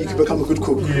so that you can become a good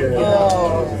cook. Yeah.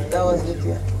 Oh, that was good,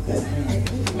 yeah.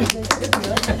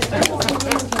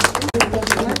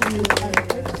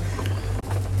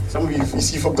 Some of you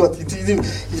forgot. You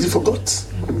forgot.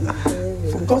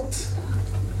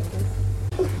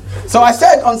 So I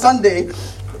said on Sunday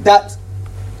that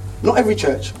not every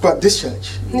church, but this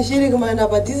church, Nicht jede Gemeinde,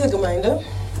 aber diese Gemeinde.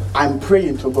 I'm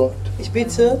praying to God Ich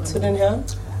bete zu den Herrn,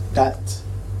 that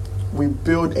we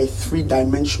build a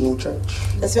 3-dimensional church.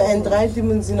 dass wir eine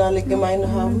dreidimensionale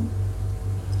Gemeinde haben.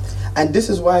 And this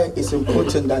is why it's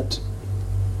important that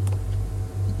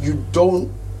you don't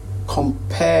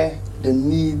compare the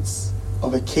needs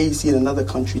of a KAC in another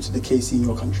country to the KAC in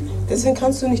your country. Deswegen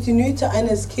kannst du nicht die Nöte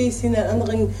eines KAC in einem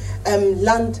anderen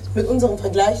Land mit unserem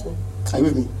vergleichen. Are you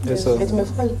with me? Yes, sir. Hätte mir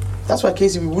gefallen. That's why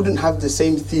KAC, we wouldn't have the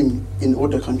same theme in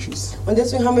other countries. Und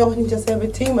deswegen haben wir auch nicht dasselbe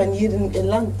Thema in jedem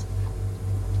Land.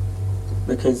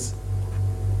 Because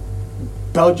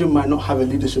Belgium might not have a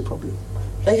leadership problem.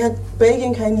 Vielleicht hat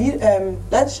Belgien kein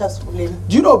Leidenschaftsproblem.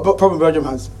 Do you know what problem Belgium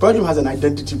has? Belgium has an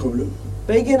identity problem.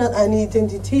 Belgien hat ein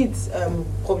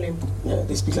Identitätsproblem. Yeah,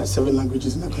 they speak like 7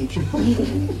 languages in that country.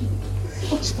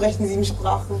 Sprechen 7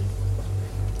 Sprachen.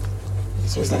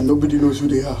 So it's like nobody knows who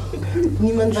they are.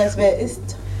 Niemand weiß, wer er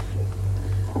ist.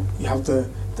 You have the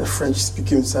French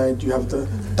speaking side, you have the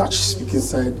Dutch speaking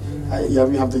side, you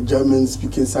have the German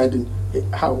speaking side. And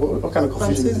what kind of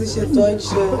confusion is Französische, it?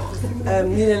 deutsche,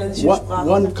 niederländische Sprache.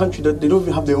 One country that they don't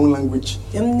even have their own language.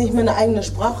 Die haben nicht mehr eine eigene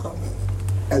Sprache.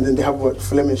 And then they have what?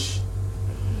 Flemish.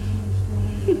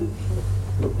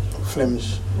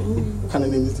 Flemish. What kind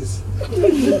of name is this?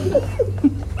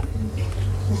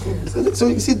 So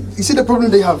you see the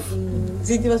problem they have.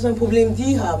 Seht ihr, was für ein Problem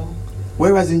die haben?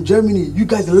 Whereas in Germany, you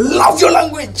guys love your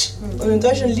language. Und in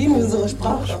Deutschland lieben wir unsere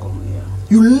Sprache.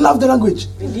 You love the language.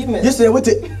 Wir lieben es. Yesterday I went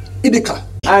to Idika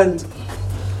and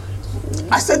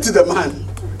I said to the man,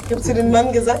 Ich habe zu dem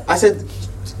Mann gesagt, I said, do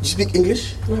you speak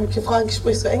English? und habe ich gefragt,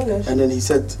 sprichst du Englisch? And then he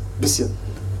said, bisschen.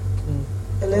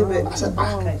 A little bit. I said,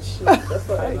 okay.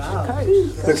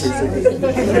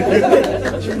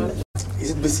 He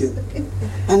said, bisschen.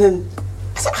 And then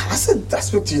I said, I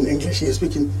spoke to you in English, he was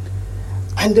speaking.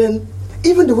 And then,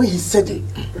 even the way he said it,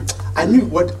 I knew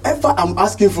whatever I'm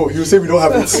asking for, he will say we don't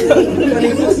have it. Und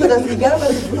ich wusste, dass egal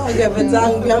was ich frage, er wird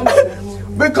sagen, wir haben es.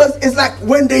 Because it's like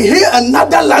when they hear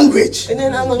another language, Wenn die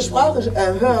eine andere Sprache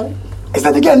hören, it's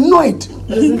like they get annoyed.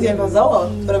 dann sind die einfach sauer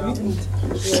oder wütend.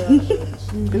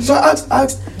 So I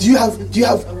asked, do you have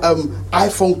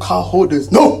iPhone car holders?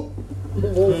 No.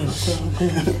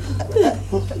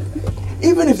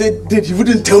 Even if they did, he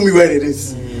wouldn't tell me where it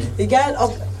is. Egal,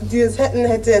 ob die es hätten,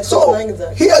 hätte er So Nein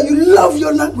gesagt. here you love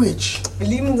your language. Wir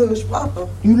lieben unsere Sprache.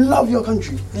 You love your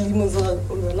country. Wir lieben unser Land.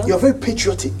 You're very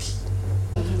patriotic.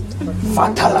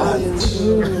 Vaterland.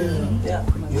 Ja.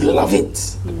 You love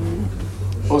it.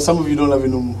 Or some of you don't love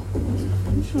it no more.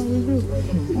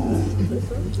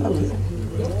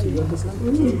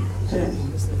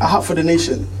 A heart for the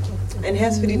nation. Ein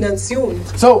Herz für die Nation.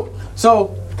 So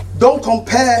don't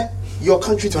compare your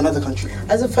country to another country.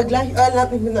 Also vergleich euer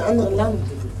Land nicht mit einem anderen Land.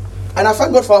 And I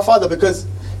thank God for our Father because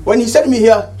when he sent me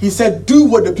here, he said, do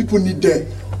what the people need there.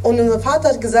 Und unser Vater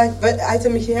hat gesagt, als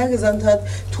mich hierher gesandt hat,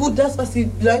 tu das, was die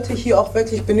Leute hier auch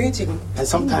wirklich benötigen. And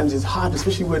sometimes it's hard,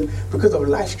 especially because of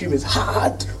live stream, it's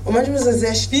hard. Und manchmal ist es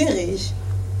sehr schwierig.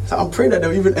 So I'm praying that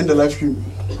they'll even end the live stream.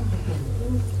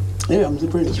 Yeah, I'm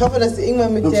praying. Ich hoffe, dass sie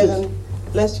irgendwann mit deren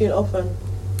Livestream aufhören.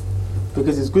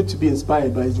 Because it's good to be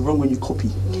inspired, but it's wrong when you copy.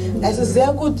 Es ist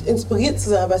sehr gut, inspiriert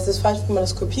zu sein, aber es ist falsch, wenn man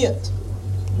das kopiert.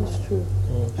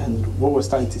 And what we're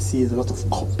starting to see is a lot of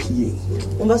copying.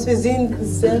 Und was wir sehen,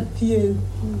 ist sehr viel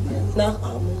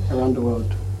Nachahmung. Around the world.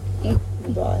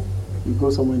 Überall. You go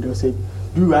somewhere and they'll say,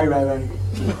 do right.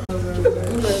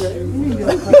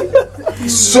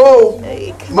 So,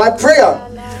 my prayer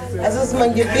Also ist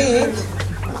mein Gebet,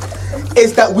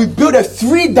 is that we build a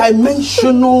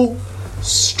 3-dimensional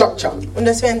structure. und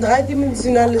dass wir eine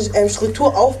dreidimensionale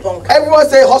Struktur aufbauen können. Everyone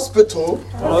say hospital.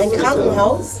 Ein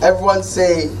Krankenhaus, Everyone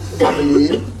say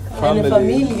family. eine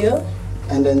Familie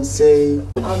And then say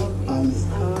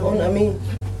und Armee.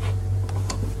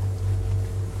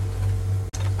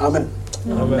 Amen.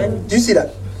 Amen. Do you see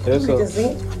that? Yes, Könnt ihr sir.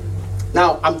 singen?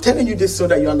 Now, I'm telling you this so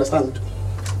that you understand.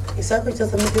 Ich sage euch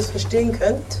das, damit ihr es verstehen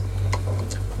könnt.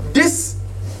 This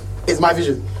is my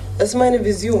vision. Das ist meine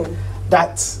Vision.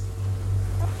 That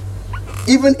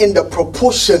even in the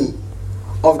proportion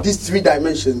of these 3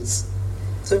 dimensions,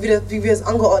 So wie wir es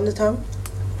angeordnet haben,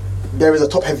 there is a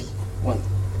top heavy one.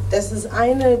 dass es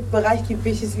einen Bereich gibt,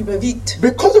 welches überwiegt.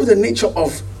 Because of the nature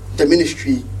of the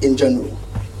ministry in general,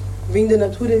 Wegen der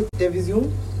Natur der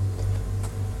Vision.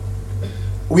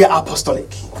 we are apostolic.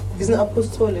 Wir sind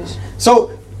apostolisch. So,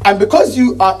 and because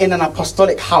you are in an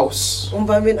apostolic house, Und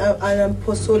weil wir in einem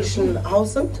apostolischen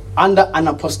Haus sind, under an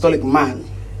apostolic man,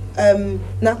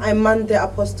 nach einem Mann, der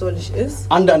apostolisch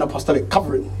ist, under an apostolic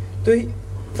covering,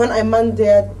 von einem Mann,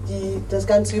 der das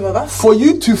Ganze überwacht, for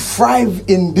you to thrive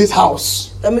in this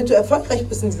house, damit du erfolgreich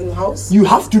bist in diesem Haus, you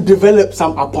have to develop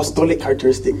some apostolic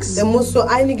characteristics. dann musst du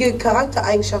einige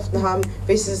Charaktereigenschaften haben,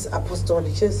 welches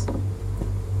apostolisch ist.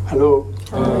 Hello.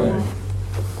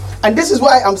 And this is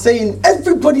why I'm saying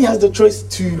everybody has the choice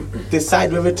to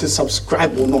decide whether to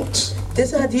subscribe or not.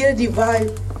 Deshalb hat jeder die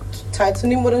Wahl,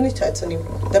 teilzunehmen oder nicht teilzunehmen.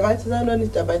 Dabei zu sein oder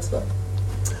nicht dabei zu sein.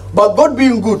 But God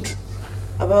being good,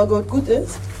 Aber weil Gott gut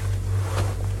ist,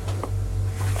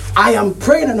 I am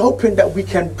praying and hoping that we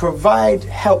can provide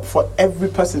help for every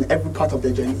person, every part of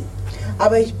their journey.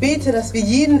 aber ich bete, dass wir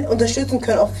jeden unterstützen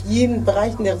können auf jeden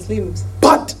Bereich ihres Lebens.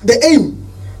 But the aim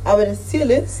Aber das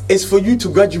Ziel ist, for you to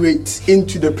graduate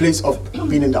into the place of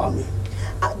being in the army.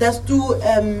 dass du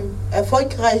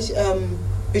erfolgreich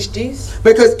bestehst,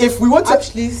 Because if we want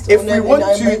abschließt if und we in want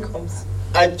einen Weg to kommst.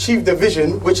 achieve the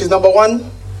vision, which is number 1.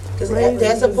 Das ist der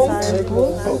erste Punkt.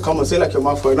 Oh, come on, say like your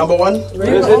mouth for it. Number 1.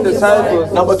 Raising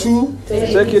disciples, Number 2.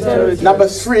 secretary, Number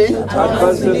 3.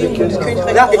 advancing the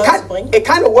kingdom. Now it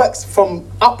kind of works from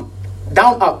up,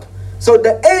 down, up. So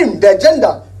the aim, the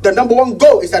agenda, the number 1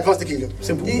 goal is to advance the kingdom.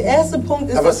 Simple. Der erste Punkt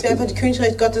ist, dass wir einfach die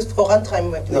Königreich Gottes vorantreiben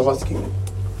It's möchten. advance the kingdom.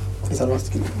 It's advance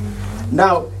the kingdom.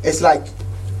 Now it's like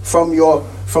from your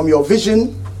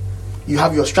vision, you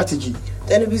have your strategy,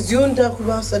 Deine Vision,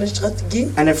 darüber hast du eine Strategie.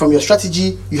 and then from your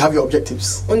strategy, you have your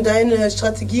objectives. Und deine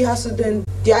Strategie hast du dann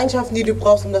die Eigenschaften, die du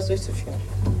brauchst, um das durchzuführen.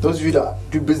 Those of you that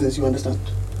do business, you understand.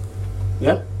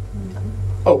 Yeah.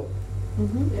 Oh,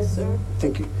 Yes, sir.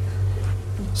 thank you.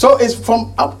 So it's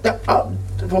from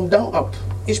from down up.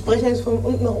 Wir sprechen jetzt von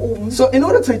unten nach oben. So in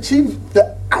order to achieve the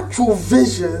actual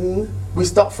vision, we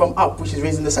start from up, which is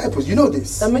raising disciples. You know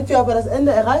this. Damit wir aber das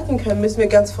Ende erreichen können, müssen wir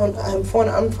ganz von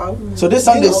vorne anfangen. So this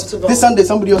Dinge Sunday, aufzubauen.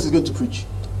 somebody else is going to preach,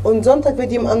 Und Sonntag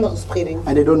wird jemand anderes predigen.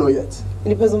 and they don't know yet.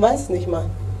 Und die Person weiß es nicht mal.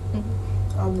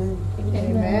 Amen.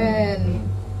 Amen.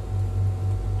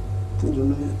 They don't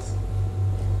know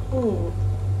yet. Hm.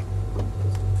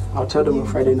 I'll tell them on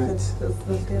Friday night.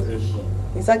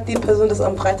 Ich sag die Person das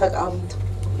am Freitagabend.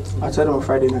 I'll tell them on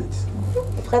Friday night.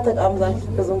 Freitagabend sage ich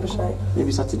der Person Bescheid.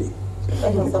 Maybe Saturday.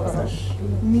 Vielleicht am Samstag.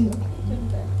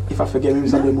 If I forget, maybe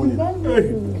Sunday morning.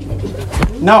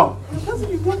 Now,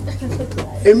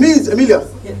 it means, Emilia,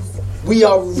 we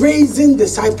are raising Wir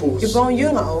disciples. bauen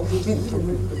Jünger auf.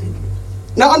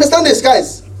 Now understand this,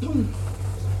 guys.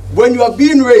 When you are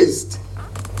being raised,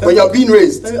 when you are being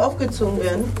raised, Wenn wir aufgezogen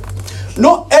werden.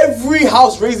 not every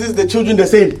house raises the children the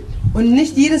same. Und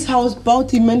nicht jedes Haus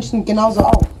baut die Menschen genauso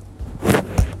auf.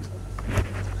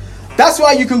 That's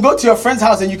why you can go to your friend's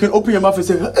house and you can open your mouth and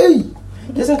say, hey.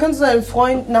 Deswegen kannst du deinem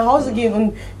Freund nach Hause gehen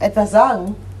und etwas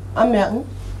sagen, anmerken.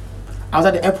 I was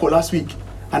at the airport last week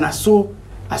and I saw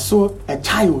a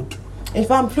child, Ich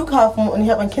war am Flughafen und ich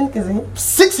habe ein Kind gesehen,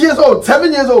 6 years old,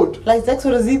 7 years old. vielleicht 6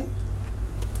 oder 7.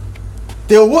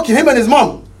 They were walking, him and his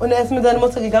mom. Und er ist mit seiner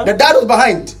Mutter The gegangen dad was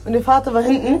behind. und der Vater war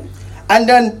hinten. And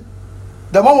then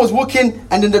the mom was walking,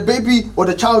 and then the baby or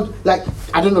the child, like,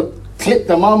 I don't know, clipped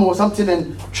the mom or something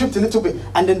and tripped a little bit.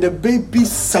 And then the baby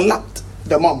slapped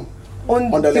the mom.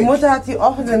 Und on the die leg. Mutter hat sie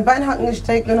auch in den Beinhaken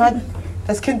gesteckt und hat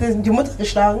das Kind die Mutter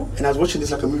geschlagen. And I was watching this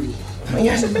like a movie. Und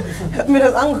ich hab mir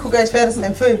das angeguckt, als wäre das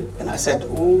ein Film. And I said,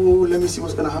 oh, let me see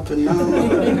what's going to happen now.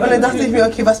 Und dann dachte ich mir,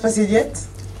 okay, was passiert jetzt?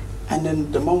 And then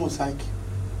the mom was like,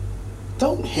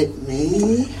 don't hit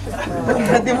me. Und dann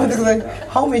hat die Mutter gesagt,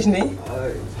 hau mich nicht.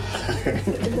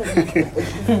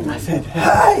 I said,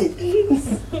 hi.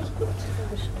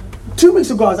 2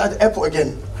 weeks ago, I was at the airport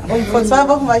again. Und vor 2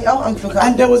 Wochen war ich auch am Flughafen.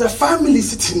 And there was a family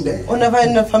sitting there. Und da war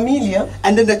eine Familie.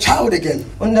 And then the child again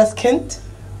Und das Kind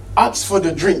asked for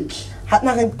the drink. hat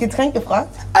nach einem Getränk gefragt.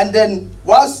 And then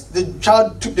whilst the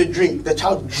child took the drink, the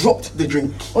child dropped the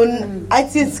drink. Und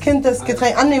als das Kind das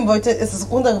Getränk annehmen wollte, ist es The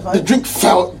runtergefallen. drink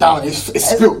fell down, it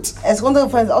spilled. Es ist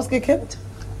runtergefallen, ist ausgekippt.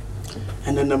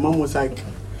 And then the mom was like,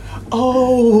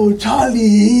 oh,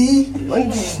 Charlie.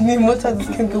 Und die Mutter hat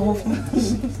das Kind gerufen.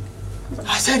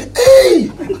 I said,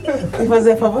 hey. Ich war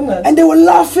sehr verwundert. And they were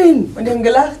laughing. Und die haben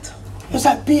gelacht. I was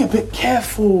like, be a bit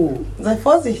careful. Sei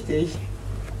vorsichtig.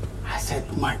 I said,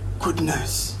 my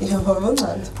goodness. Ich war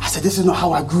verwundert. I said, this is not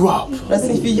how I grew up. Das ist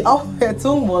nicht, wie ich auch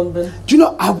erzogen worden bin. Do you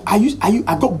know,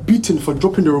 I got beaten for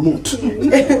dropping the remote.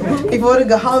 Ich wurde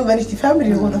gehauen, wenn ich die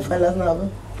Fernbedienung runterfallen lassen habe.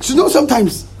 So you know,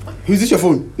 sometimes, is this your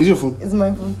phone? Is it your phone? Ist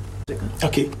mein Phone.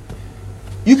 Okay.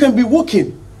 You can be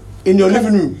walking in your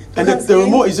living room and the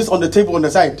remote is just on the table on the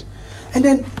side. And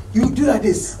then you do like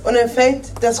this. Und dann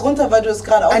fällt das runter, weil du es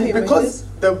gerade And aufheben because möchtest.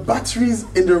 the batteries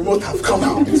in the remote have come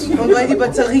out, Und weil die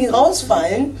Batterien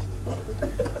rausfallen,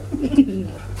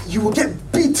 you will get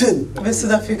beaten. wirst du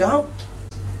dafür gehauen.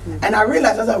 And I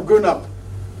realized as I've grown up,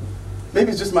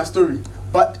 maybe it's just my story,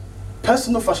 but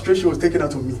personal frustration was taken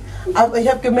out of me. Aber ich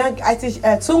habe gemerkt, als ich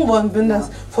erzogen worden bin, dass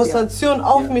Frustrationen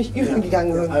auf mich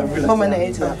übergegangen sind von meinen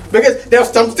Eltern. Because there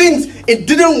are some things it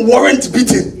didn't warrant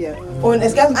beating. Und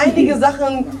es gab einige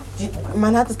Sachen, die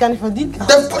man hat es gar nicht verdient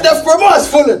gehabt. The remote has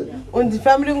fallen. Und die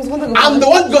Fernbedienung ist I'm runtergefallen. the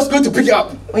one that's going to pick it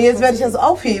up. Und jetzt werde ich das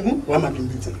aufheben. Why am I being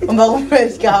beaten? Und warum werde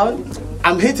ich gehauen?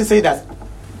 I'm here to say that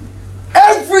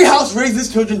every house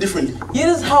raises children differently.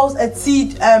 Jedes Haus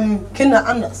erzieht Kinder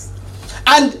anders.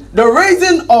 And the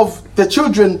raising of the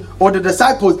children or the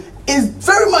disciples is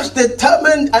very much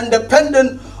determined and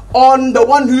dependent on the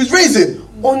one who is raising.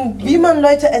 Und wie man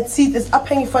Leute erzieht, ist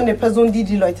abhängig von der Person, die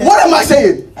Leute What erzieht. am I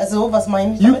saying? Also, was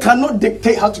meine ich You damit? cannot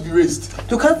dictate how to be raised.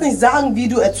 Du kannst nicht sagen, wie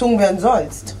du erzogen werden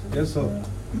sollst. Yes, sir.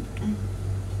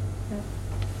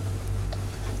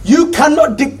 You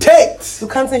cannot dictate Du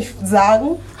kannst nicht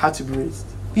sagen, how to be raised.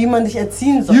 wie man dich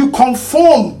erziehen soll. You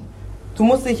conform Du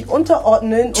musst dich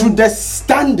unterordnen to the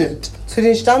standard zu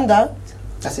den Standard,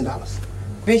 that's in the house.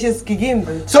 welches gegeben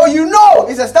wird. So you know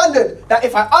it's a standard that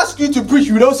if I ask you to preach,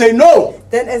 you don't say no.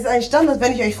 Denn es ist ein Standard,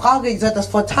 wenn ich euch frage, ihr sollt das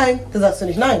verteilen, dann sagst du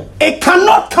nicht nein. It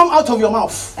cannot come out of your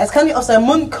mouth. Es kann nicht aus deinem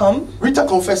Mund kommen. Rita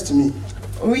confessed to me.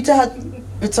 Und Rita hat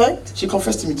bezeugt, She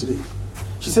confessed to me today.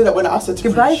 She said that when I asked her to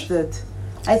preach, gebeichtet.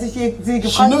 Als ich sie she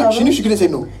gefragt knew habe, she couldn't say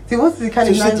no. sie wusste, sie kann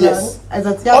So nicht she nein said sagen. yes. Also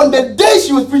hat sie ja On the day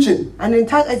she was preaching, an den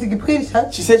Tag, als sie gepredigt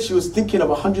hat, she said she was thinking of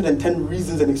 110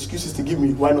 reasons and excuses to give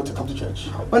me why not to come to church.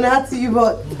 und dann hat sie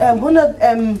über 100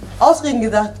 Ausreden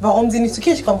gedacht, warum sie nicht zur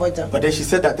Kirche kommen wollte. But then she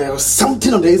said that there was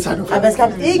something on the inside of Aber her es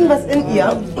gab irgendwas in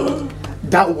ihr,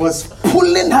 that was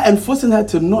pulling her and forcing her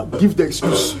to not give the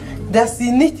excuse. dass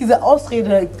sie nicht diese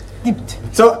Ausrede gibt.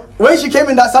 So when she came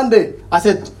in that Sunday, I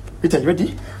said, Rita, you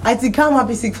ready? Als sie kam,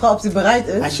 habe ich sie gefragt, ob sie bereit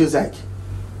And ist. she was like,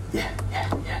 yeah.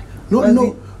 Not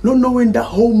Was knowing that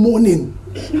whole morning.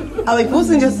 Aber ich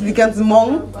wusste nicht, dass sie den ganzen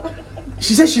Morgen,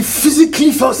 She said she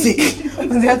physically felt sick.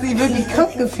 und sie hat sich wirklich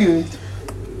krank gefühlt.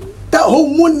 That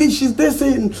whole morning she's there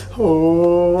saying,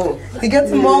 oh. Den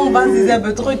ganzen Morgen war sie sehr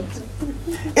bedrückt.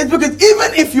 It's because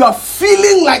even if you are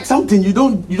feeling like something, you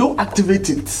don't activate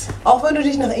it. Auch wenn du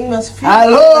dich nach irgendwas fühlst,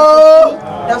 Hello?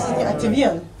 darfst du es nicht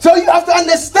aktivieren. So you have to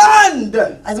understand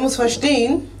Also musst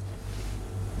verstehen,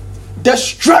 the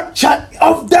structure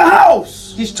of the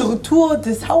house. die Struktur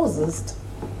des Hauses.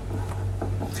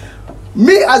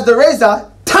 Me as the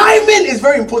raiser, timing is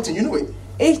very important. You know it.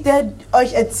 Ich, der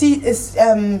euch erzieht, ist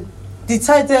die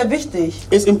Zeit sehr wichtig.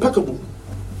 It's impeccable.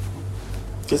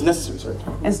 It's necessary, sorry.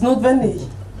 Es ist notwendig.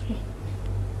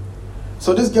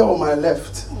 So this girl on my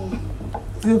left,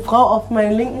 Diese Frau auf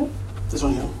meiner Linken, this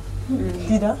one here,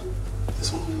 die da,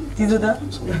 this one. diese da,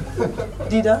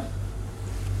 die da.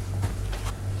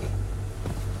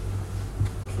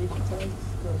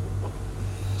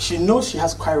 She knows she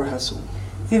has choir rehearsal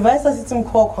Sie weiß, dass sie zum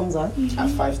Chor kommen soll. at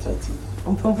 5:30.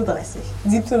 Um 5:30 Uhr.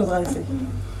 17:30 Uhr.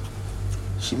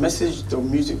 She messaged the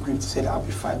music group to say that I'll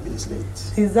be 5 minutes late.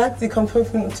 Sie sagt, sie kommt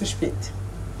 5 Minuten zu spät.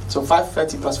 So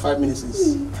 5:30 plus 5 minutes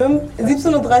is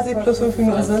 17:30 plus 5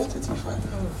 Minuten sind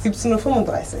 5:35.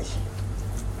 17:35.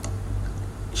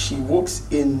 She walks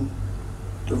in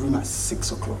the room at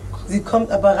 6 o'clock. Sie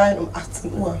kommt aber rein um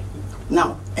 18 Uhr.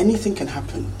 Now, anything can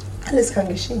happen. Alles kann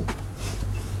geschehen.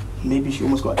 Maybe she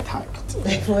almost got attacked.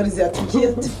 Vielleicht wurde sie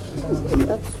attackiert.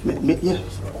 Yeah,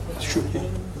 it's true. Yeah.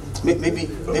 Maybe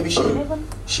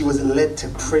she was led to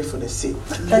pray for the sick.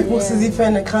 Vielleicht musste sie für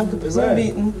eine kranke Person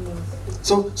beten.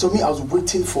 So me, I was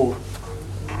waiting for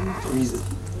a reason.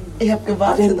 Ich habe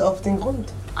gewartet auf den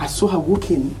Grund. I saw her walk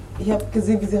in Ich habe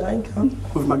gesehen, wie sie reinkam.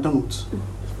 with McDonald's.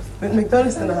 Mit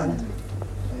McDonald's in der Hand.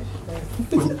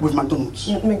 With McDonald's.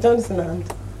 Mit McDonald's in der Hand.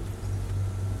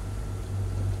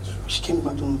 She came with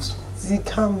McDonald's. Sie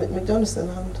kam mit McDonald's in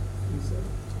der Hand.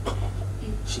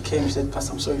 She came, she said,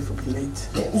 Pastor, I'm sorry for being late.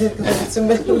 Sie hat gesagt, es tut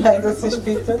mir leid, dass ich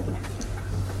spät bin.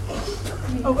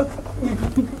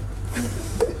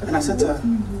 And I said to her,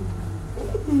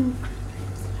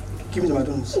 give me the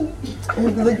McDonald's. Ich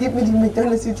habe gesagt, gib mir die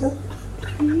McDonald's-Tüte.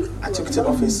 I took it to the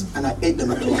office and I ate the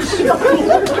McDonald's.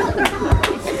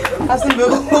 Hast du ein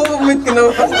Büro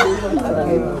mitgenommen?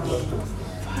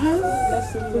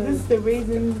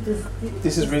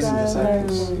 This is raising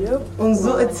disciples. Und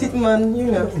so erzieht man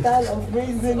Jünger.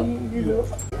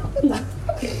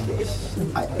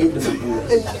 I ate the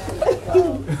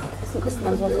McDonald's.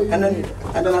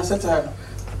 And then I said to her,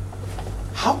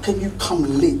 how can you come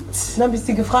late Dann habe ich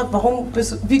sie gefragt,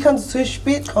 wie kannst du zu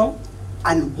spät kommen?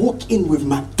 and walk in with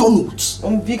McDonald's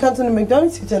Und wie kannst du eine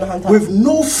McDonald's-Tüte in der Hand haben? with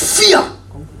no fear?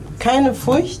 Keine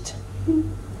Furcht.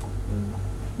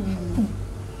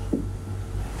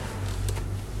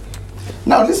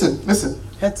 Now listen.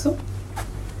 Hör zu.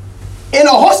 In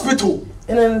a hospital,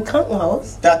 In einem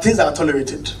Krankenhaus there are things that are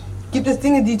tolerated. gibt es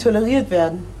Dinge, die toleriert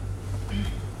werden.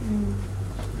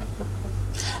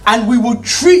 And we will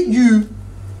treat you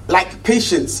like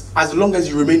patients as long as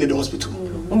you remain in the hospital.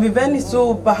 Und wir werden dich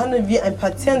so behandeln wie ein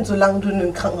Patient, solange du in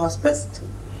einem Krankenhaus bist.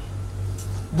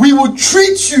 We will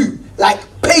treat you like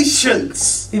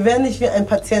patients Wir werden dich wie ein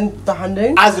Patient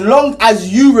behandeln, as long as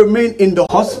you remain in the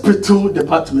hospital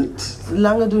department.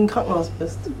 solange du im Krankenhaus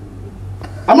bist.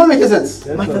 Am I making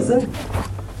sense? Macht das Sinn?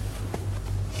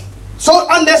 So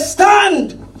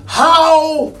understand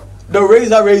how the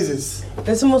raiser raises.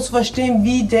 Deswegen musst du verstehen,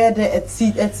 wie der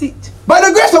erzieht. By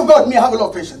the grace of God, me, I have a lot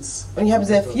of patience. Und ich habe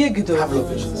sehr viel I Geduld. have a lot of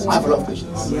patience. I have a lot of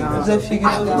patience. Ich habe sehr viel I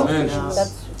have a lot of Geduld.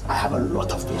 patience. I have a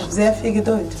lot of patience. Sehr viel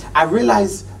Geduld. I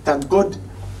realize that God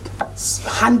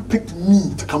handpicked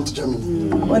me to come to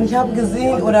Germany. Und ich habe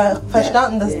gesehen oder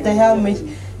verstanden, dass der Herr mich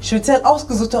speziell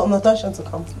ausgesucht hat, um nach Deutschland zu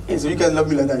kommen. Hey, so you guys love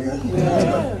me like that, yeah?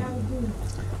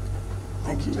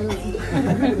 Thank you.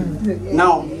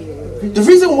 Now, the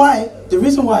reason why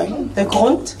Der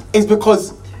Grund, is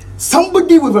because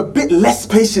somebody with a bit less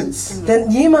patience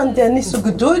denn jemand, der nicht so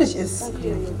geduldig ist,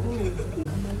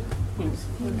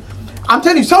 I'm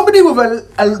telling you, somebody with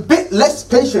a bit less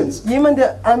patience jemand,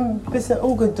 der ein bisschen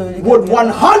ungeduldiger would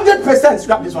wäre, 100%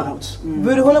 scrap this one out.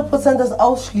 würde 100% das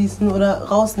ausschließen oder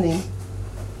rausnehmen.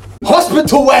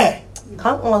 Hospital where?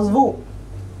 Krankenhaus wo?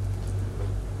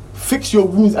 Fix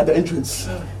your wounds at the entrance.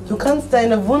 Du kannst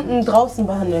deine Wunden draußen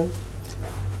behandeln.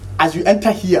 As you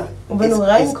enter here, Und wenn du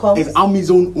reinkommst, it's army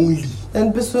zone only.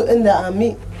 dann bist du in der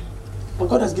Armee. But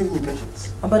God has given me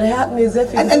patience. Aber der Herr hat mir sehr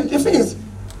viel And the thing is,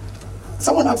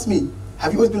 someone asked me,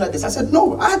 have you always been like this? I said,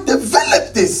 no, I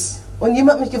developed this. Und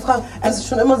jemand hat mich gefragt, das ist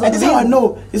schon immer so And this is how I gewesen.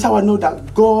 know. This is how I know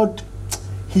that God,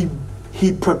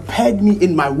 He prepared me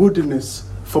in my wilderness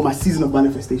for my season of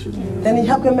manifestation. Denn ich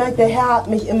habe gemerkt, der Herr hat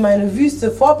mich in meine Wüste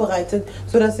vorbereitet,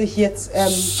 sodass ich jetzt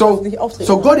nicht auftreten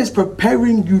So kann. God is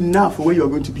preparing you now for where you are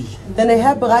going to be. Denn der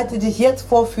Herr bereitet dich jetzt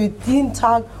vor für den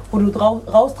Tag, wo du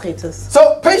raustretest. So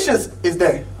patience is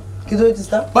there, Geduld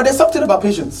ist da, but there's something about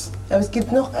patience. aber es gibt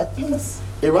noch etwas.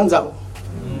 It runs out.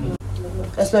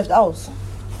 Es läuft aus.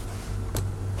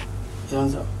 It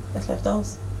runs out. Es läuft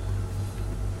aus.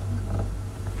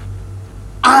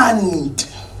 And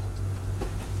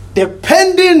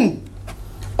depending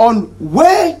on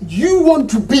where you want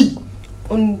to be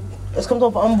Und es kommt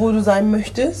darauf an, wo du sein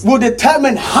möchtest. will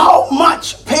determine how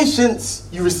much patience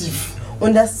you receive.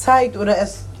 Und das zeigt oder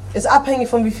es ist abhängig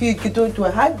von wie viel Geduld du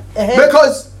erhältst.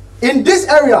 Because in this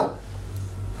area,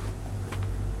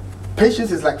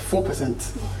 patience is like 4%.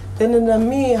 Denn in der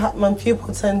Armee hat man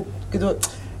 4% Geduld.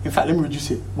 In fact, let me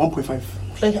reduce it, 1.5.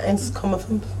 Vielleicht 1,5.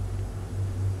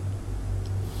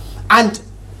 And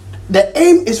the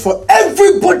aim is for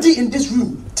everybody in this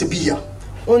room to be here.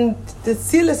 Und das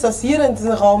Ziel ist, dass jeder in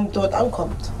diesem Raum dort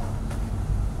ankommt.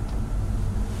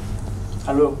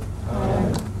 Hello.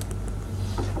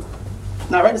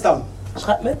 Now write this down.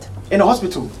 Schreibt mit. In a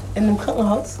hospital. In einem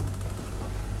Krankenhaus.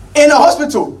 In a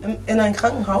hospital. In einem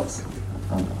Krankenhaus.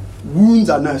 Wounds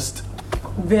are nursed.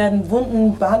 Werden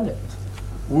Wunden behandelt.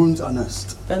 Wounds are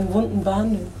nursed. Werden Wunden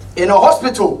behandelt. In a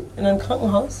hospital. In einem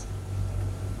Krankenhaus.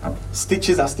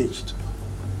 Stitches are stitched.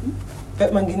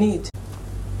 Wird man genäht.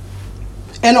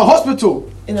 In a hospital.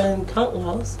 In einem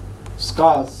Krankenhaus.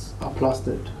 Scars are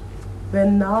plastered.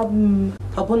 Werden Narben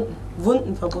verbunden.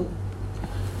 Wunden verbunden.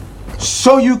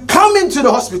 So you come into the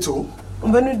hospital.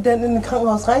 Und wenn du dann in ein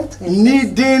Krankenhaus reintrittst,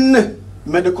 needing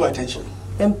medical attention.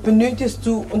 dann benötigst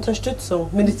du Unterstützung,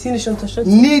 medizinische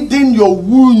Unterstützung. Needing your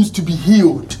wounds to be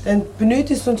healed. Dann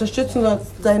benötigst du Unterstützung, dass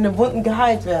deine Wunden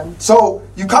geheilt werden. So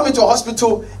you come into a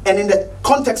hospital, and in the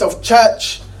context of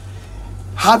church,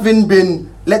 having been,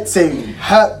 let's say,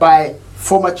 hurt by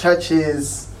former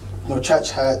churches,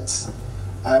 church hurts,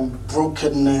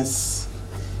 brokenness,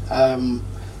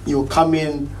 you'll come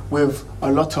in with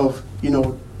a lot of,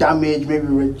 damage, maybe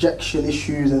rejection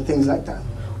issues and things like that.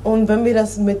 Und wenn wir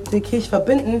das mit der Kirche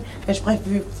verbinden, dann sprechen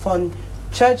wir von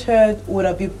Church Hurt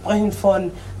oder wir sprechen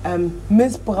von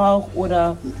Missbrauch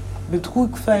oder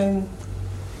Betrugfällen.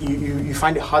 You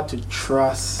find it hard to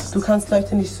trust. Du kannst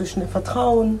Leute nicht so schnell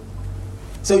vertrauen.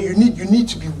 So you need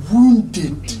to be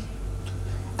wounded,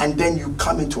 and then you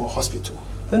come into a hospital.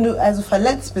 Wenn du also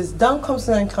verletzt bist, dann kommst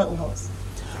du in ein Krankenhaus.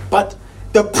 But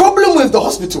the problem with the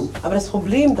hospital Aber das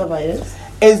Problem dabei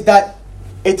is that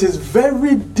it is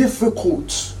very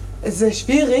difficult ist sehr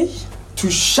schwierig, to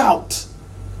shout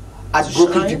at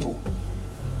broken people.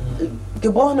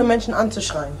 gebrochene Menschen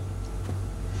anzuschreien.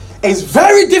 It's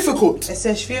very difficult Es ist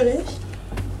sehr schwierig,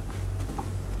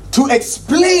 to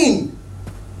explain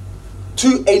to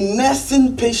a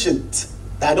nursing patient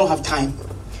that I don't have time.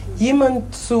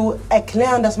 jemand zu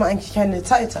erklären, dass man eigentlich keine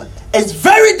Zeit hat. It's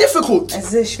very difficult Es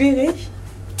ist sehr schwierig,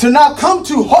 to now come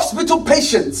to hospital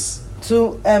patients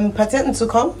zu Patienten zu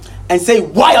kommen and say,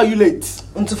 why are you late?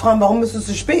 und zu fragen, warum bist du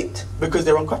zu spät? Because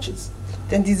they're on crutches.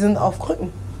 Denn die sind auf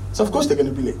Krücken. So of course they're going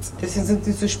to be late. Deswegen sind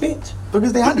sie zu spät,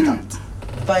 Because they're handicapped.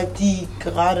 weil die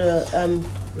gerade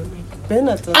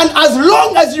behindert sind. And as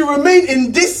long as you remain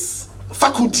in this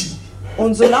faculty,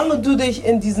 Und solange du dich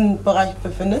in diesem Bereich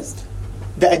befindest,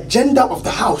 the agenda of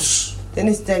the house dann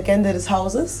ist die Agenda des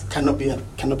Hauses, cannot be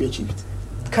achieved.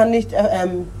 kann nicht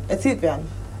erzielt werden.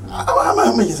 Am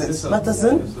I making sense? Macht das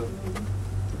Sinn?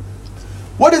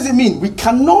 What does it mean? We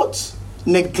cannot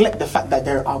neglect the fact that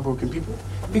there are broken people.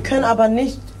 Wir können aber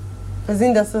nicht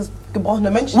versehen, dass es gebrochene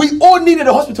Menschen We all needed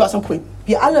a hospital at some point.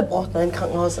 Wir alle brauchten ein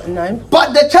Krankenhaus in einem. But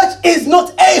the church is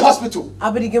not a hospital.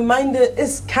 Aber die Gemeinde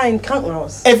ist kein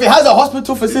Krankenhaus. If it has a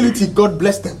hospital facility, God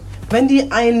bless them. Wenn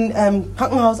die eine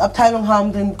Krankenhausabteilung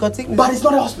haben, dann Gott segne But sie. it's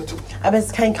not a hospital. Aber es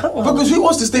ist kein Krankenhaus. Because who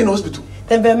wants to stay in a hospital?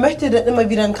 Denn wer möchte denn immer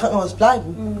wieder im Krankenhaus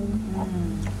bleiben?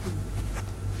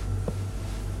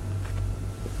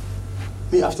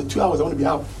 Me, after 2 hours, I want to be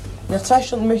out. Nach 2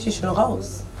 Stunden möchte ich schon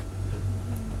raus.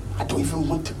 I don't even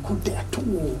want to go there at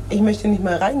all. Ich möchte nicht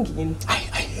mehr reingehen.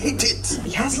 I hate it.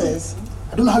 Ich hasse es.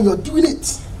 I don't know how you're doing it.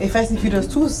 Ich weiß nicht, wie du das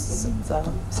tust, Sarah.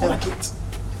 I don't like it.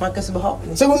 Ich mag das überhaupt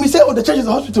nicht. So when we say, oh, the church is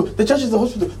a hospital, the church is a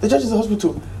hospital, the church is a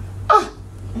hospital.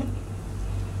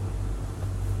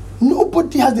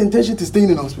 Nobody has the intention to stay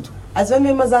in a hospital. Also wenn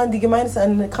wir immer sagen, die Gemeinde ist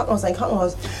ein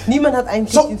Krankenhaus, niemand hat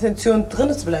eigentlich So, die Intention,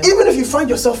 drinnen zu bleiben. Even if you find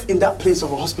yourself in that place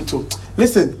of a hospital,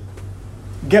 listen,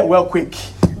 get well quick.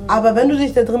 Aber wenn du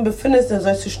dich da drin befindest, dann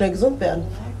sollst du schnell gesund werden.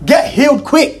 Get healed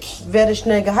quick. Werde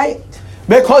schnell geheilt.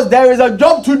 Because there is a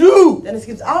job to do. Denn es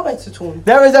gibt Arbeit zu tun.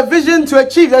 There is a vision to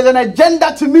achieve. There's an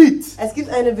agenda to meet. Es gibt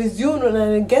eine Vision und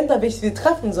eine Agenda, welche wir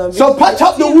treffen sollen. So patch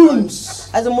up the wounds.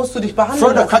 Also musst du dich behandeln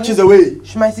Throw the crutches lassen. away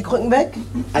Schmeiß die Krücken weg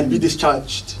and be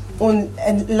discharged. und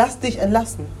lass dich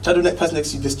entlassen. Tell the next person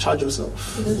next to you, discharge yourself.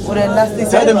 Oder lass dich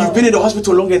Tell them you've selber. been in the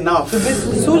hospital long enough. Du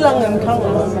bist zu lange im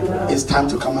Krankenhaus. It's time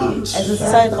to come out. Es ist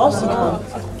Zeit rauszukommen.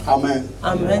 Amen.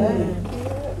 Amen.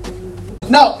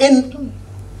 Now, in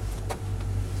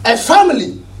a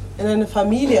family, In einer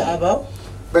Familie aber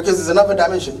because there's another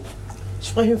dimension,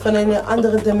 sprechen wir von einer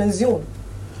anderen Dimension.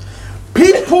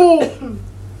 people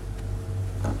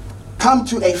come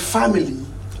to a family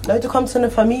Leute kommen zu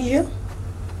einer Familie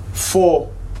for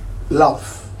love,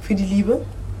 für die Liebe,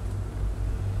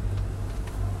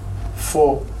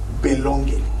 for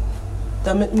belonging,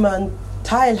 damit man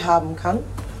teilhaben kann,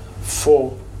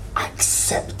 for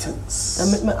acceptance,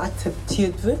 damit man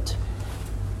akzeptiert wird,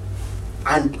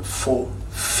 and for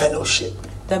fellowship.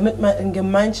 damit man in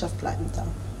Gemeinschaft bleiben darf.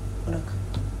 Oder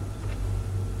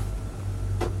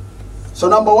So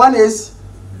number one is,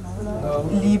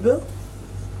 Liebe.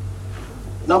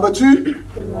 Number 2.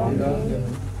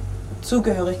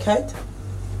 Zugehörigkeit.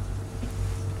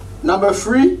 Number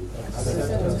 3.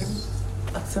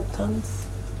 Akzeptanz.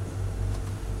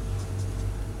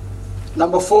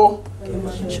 Number 4.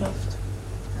 Gemeinschaft.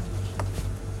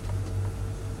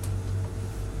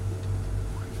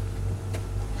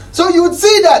 So you would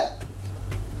see that,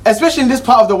 especially in this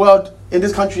part of the world, in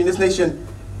this country, in this nation,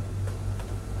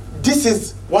 this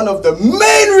is one of the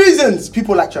main reasons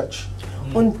people like church.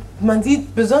 Und man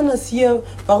sieht besonders hier,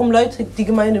 warum Leute die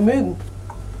Gemeinde mögen.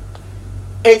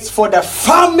 It's for the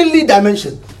family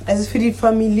dimension. Es ist für die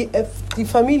Familie.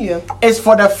 It's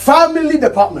for the family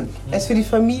department. Es ist für die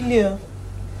Familie.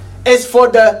 It's for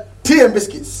the tea and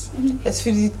biscuits. Es ist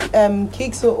für die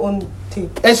Kekse und Tee.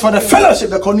 It's for the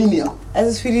fellowship, the koinonia. Es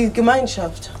ist für die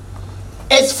Gemeinschaft.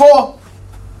 It's for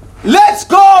let's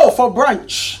go for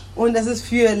brunch. Und es ist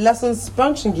für lass uns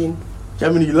brunchen gehen.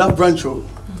 Germany, you love brunch, oh.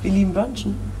 Wir lieben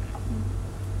brunchen.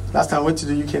 Last time I went to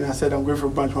the UK and I said I'm going for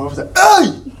brunch. My wife said,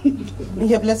 "Hey!"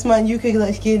 Ich habe letztes Mal in UK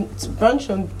gesagt, ich gehe zu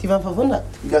brunchen und die waren verwundert.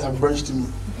 You guys have brunch to me.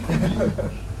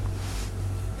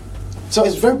 So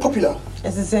it's very popular.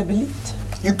 Es ist sehr beliebt.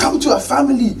 You come to a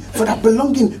family for that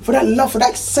belonging, for that love, for that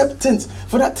acceptance,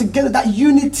 for that together, that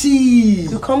unity.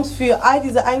 Du kommst für all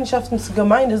diese Eigenschaften zur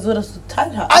Gemeinde, so dass du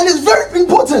teilhast. And it's very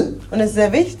important. Und es ist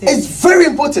sehr wichtig. It's very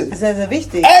important. Es ist sehr, sehr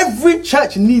wichtig. Every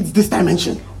church needs this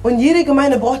dimension. Und jede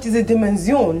Gemeinde braucht diese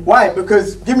Dimension. Why?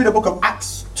 Because give me the book of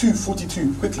Acts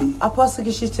 2:42 quickly.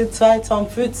 Apostelgeschichte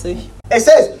 2:42. It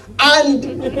says, and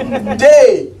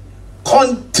they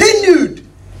continued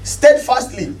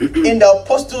steadfastly in the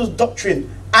apostles' doctrine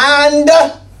and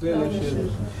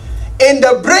in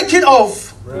the breaking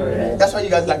of bread. That's why you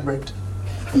guys like bread.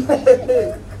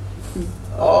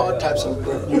 All types of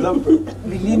bread. You love bread.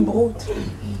 Wir lieben Brot.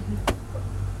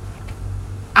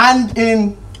 And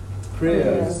in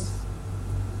prayers.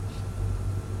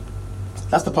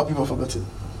 That's the part people have forgotten.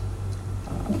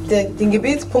 Den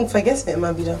Gebetspunkt vergessen wir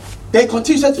immer wieder. They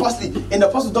continued steadfastly in the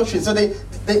apostles' doctrine. So they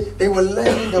were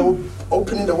learning, they were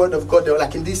opening the word of God. They were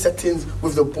like in these settings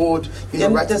with the board. Die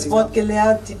haben das Wort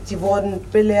gelehrt, die wurden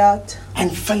belehrt.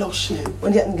 And fellowship.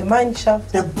 Und die hatten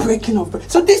Gemeinschaft. The breaking of bread.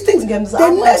 So these things, Die haben das they're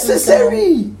Abendmahl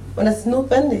necessary. Und das ist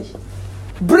notwendig.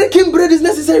 Breaking bread is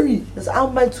necessary. Das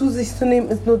Abendmahl zu sich zu nehmen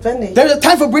ist notwendig. There is a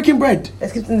time for breaking bread.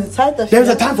 Es gibt eine Zeit dafür. There is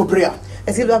a time for prayer.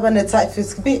 Es gibt aber eine Zeit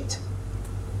fürs Gebet.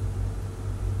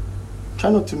 Try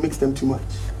not to mix them too much.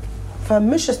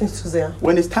 Vermisch es nicht zu sehr.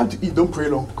 When it's time to eat, don't pray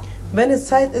long. Wenn es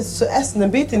Zeit ist zu essen, dann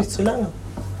bete nicht zu lange.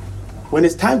 When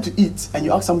it's time to eat and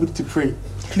you ask somebody to pray,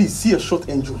 please see a short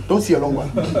angel. Don't see a long one.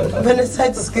 Wenn es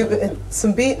Zeit ist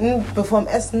zum Beten, bevor dem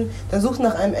Essen, dann such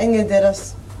nach einem Engel, der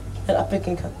das dann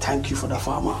abwickeln kann. Thank you for the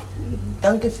farmer.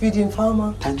 Danke für den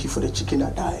Farmer. Thank you for the chicken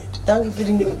that died. Danke für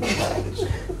den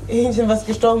Hähnchen, was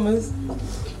gestorben ist.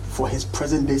 For his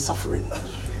present day suffering.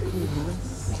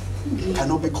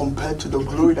 Cannot be compared to the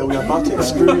glory that we are about to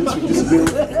experience with this bill.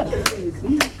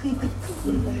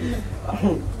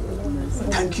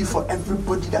 Thank you for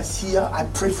everybody that's here. I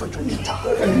pray for Jonita.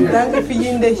 Danke für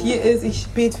jeden, der hier ist. Ich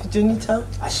bete für Jonita.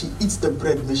 As she eats the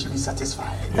bread, may she be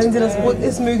satisfied. Wenn sie das Brot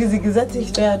isst, möge sie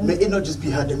gesättigt werden. May it not just be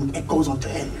her, then it goes on to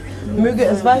Henry. Möge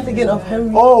es weitergehen auf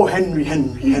Henry. Oh, Henry.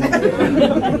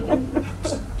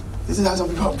 This is how some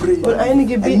people are praying. Und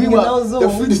einige And beten meanwhile, genau so. the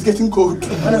food is getting cold.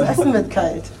 Und das Essen wird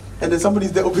kalt. And then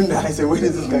somebody's there opening their eyes and where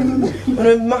is this guy? Und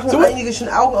dann machen So einige schon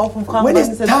Augen auf und fragen, When wann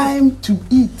it's ist es? time to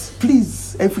eat,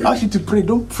 please, if we ask you to pray,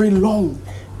 don't pray long.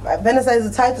 Wenn es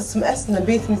also Zeit ist zum Essen, dann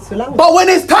bete nicht zu lange. But when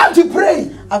it's time to pray,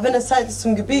 Aber wenn es Zeit ist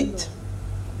zum Gebet,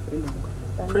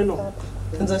 pray long.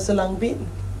 dann sollst du lange beten.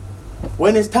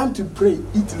 When it's time to pray,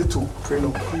 eat little, pray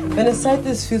long. Wenn es Zeit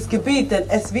ist fürs Gebet, dann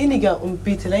ess weniger und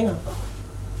bete länger.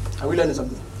 Are we learning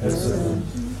something? Yes.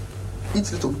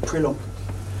 Eat little, pray long.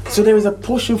 So there is a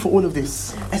portion for all of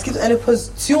this. Es gibt eine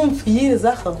Position für jede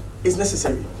Sache. It's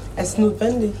necessary. Es ist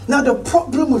notwendig. Now the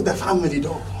problem with the family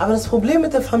though Aber das Problem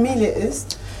mit der Familie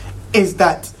ist, is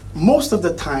that most of the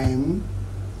time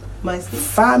meistens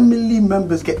family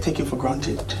members get taken for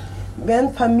granted.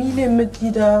 werden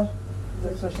Familienmitglieder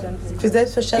für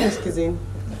selbstverständlich gesehen.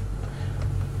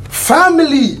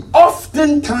 Family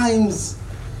oftentimes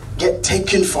get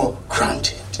taken for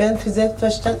granted. Werden für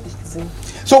selbstverständlich gesehen.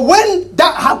 So when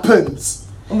that happens,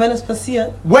 Und wenn es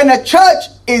passiert, when a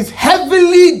church is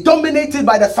heavily dominated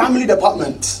by the family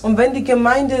department, und wenn die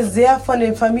Gemeinde sehr von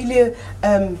der Familie,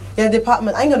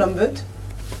 Department eingenommen wird,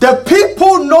 the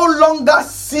people no longer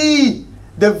see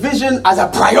the vision as a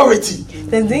priority.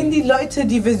 dann sehen die Leute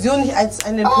die Vision nicht als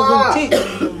eine Priorität.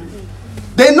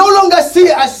 they no longer see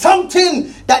it as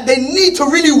something that they need to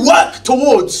really work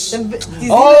towards.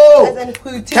 Oh,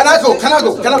 can I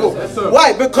go?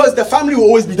 Why? Because the family will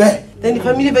always be there. Denn die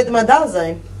Familie wird immer da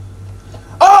sein.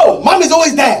 Oh, mom is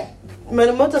always there.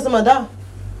 Meine Mutter ist immer da.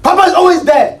 Papa is always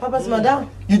there. Papa ist immer da.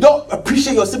 You don't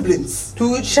appreciate your siblings.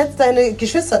 Du schätzt deine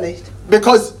Geschwister nicht.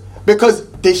 Because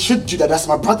they should do that. That's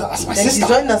my brother. That's my Denn sister.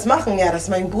 die sollen das machen. Ja, das ist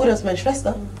mein Bruder, das ist meine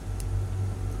Schwester.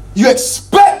 You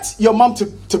expect your mom to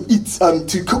eat,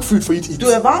 to cook food for you to eat. Du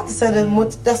erwartest,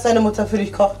 dass deine Mutter für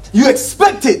dich kocht. You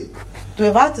expect it. Du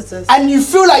erwartest es. And you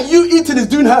feel like you eating is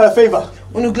doing her a favor.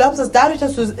 Und du glaubst, dass dadurch,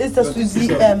 dass du es isst, dass du sie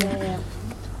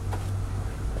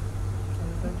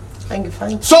einen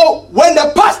Gefallen. So when the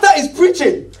pastor is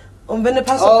preaching, Und wenn der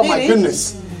Pastor oh my predigt,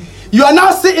 goodness, you are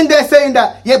now sitting there saying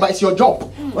that, yeah, but it's your job.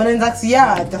 und dann sagst du,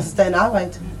 ja, das ist deine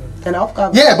Arbeit, deine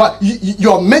Aufgabe. Yeah, but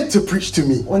you're meant to preach to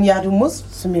me. Und ja, du musst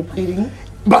zu mir predigen.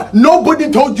 But nobody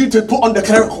told you to put on the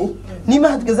clerical.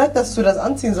 Niemand hat gesagt, dass du das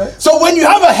anziehen sollst. So when you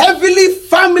have a heavily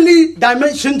family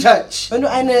dimension church, Wenn du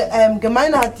eine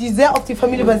Gemeinde hast, die sehr auf die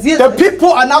Familie basiert the ist,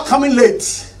 people are now coming late.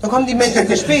 dann kommen die Menschen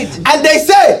zu spät. And they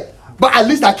say, but at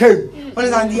least I came. Und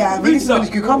dann sagen die, ja, wenigstens bin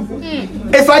ich gekommen.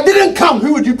 If I didn't come,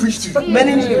 who would you preach to? Wenn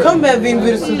ich nicht gekommen wäre, wen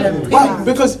würdest du denn Why?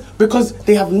 predigen? Because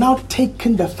they have now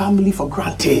taken the family for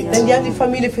granted. Denn die haben die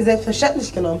Familie für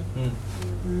selbstverständlich genommen.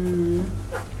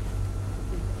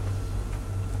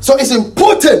 So it's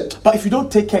important, but if you don't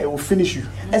take care, it will finish you.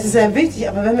 Es ist sehr wichtig,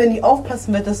 aber wenn wir nicht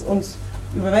aufpassen, wird das uns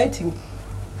überwältigen.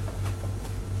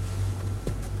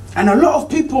 And a lot of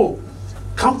people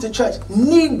come to church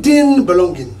needing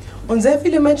belonging, Und sehr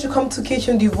viele Menschen kommen zur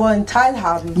Kirche und die wollen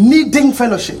teilhaben. needing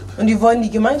fellowship. Und die wollen die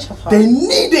Gemeinschaft They haben.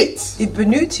 need it. Die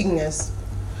benötigen es.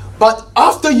 But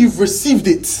after you've received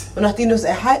it, Und nachdem du es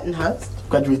erhalten hast,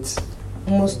 graduate.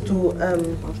 musst du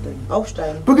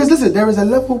aufsteigen. Because listen, there is a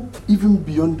level even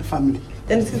beyond the family.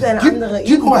 Denn es gibt eine Do andere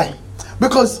you know why?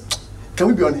 Because, can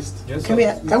we be honest? Yes, Can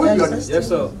sir. we be honest? Yes,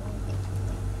 sir.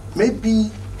 Maybe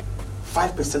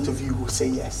 5% of you will say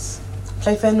yes.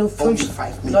 Vielleicht werden nur Only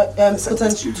 5%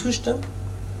 5% zustimmen.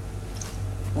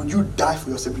 Would you die for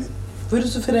your sibling?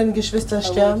 Würdest du für deine Geschwister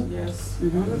sterben?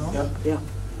 Yeah.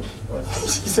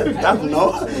 She said, "Damn,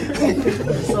 no."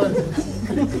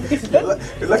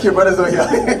 It's like your brother's not here.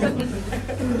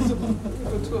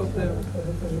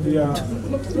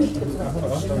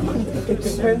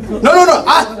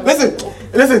 No.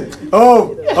 Listen.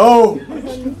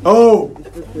 Oh.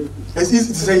 It's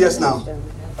easy to say yes now.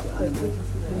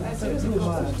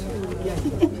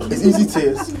 It's easy to say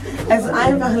yes. Es ist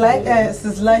einfach leicht, es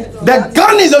ist leicht. The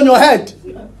gun is on your head.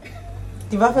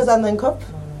 Die Waffe ist an deinem Kopf.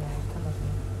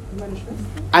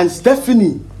 And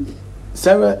Stephanie,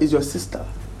 Sarah is your sister.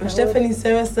 Und Stephanie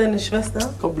Sarah ist deine Schwester.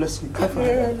 God bless you.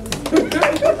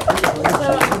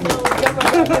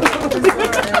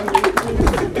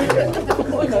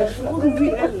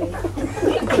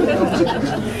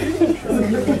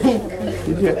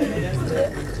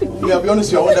 Yeah, I'll be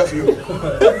honest with you, I wonder for you.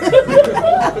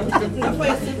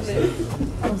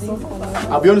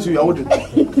 I'll be honest with you, I wouldn't.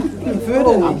 Ich würde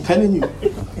I'm nicht. telling you.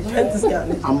 Ich könnte es gar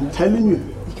nicht. I'm telling you.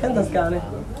 Ich kann das gar nicht.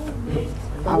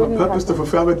 I have a purpose to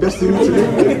fulfill, I have a destiny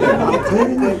today. I'm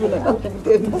telling you.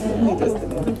 No.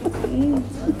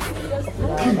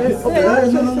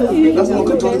 That's not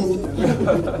good talking.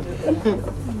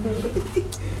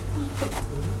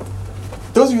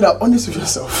 Those of you that are honest with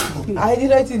yourself, All die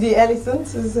Leute, die ehrlich sind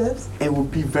zu sich selbst, it will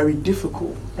be very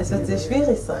difficult. es wird sehr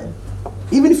schwierig sein.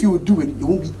 Even if you would do it, it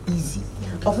won't be easy.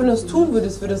 Auch wenn du es tun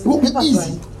würdest, würde es It won't nicht be einfach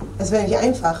easy. sein. Es wäre nicht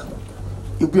einfach.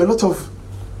 It will be a lot of,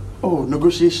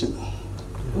 negotiation.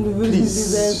 Und du würdest mit dir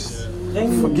selbst Please,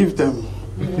 ringen. forgive them.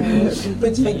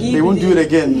 Bitte vergib They won't do it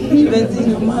again. Die werden sich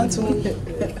nochmal tun.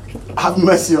 Have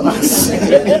mercy on us.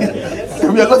 There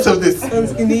will be a lot of this.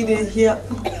 Sonst gnädig hier.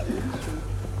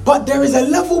 But there is a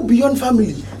level beyond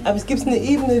family. Aber es gibt eine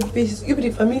Ebene, welches über die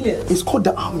Familie ist. It's called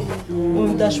the army.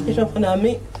 Und da spricht man von der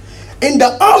Armee. In the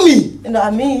army, In der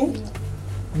Armee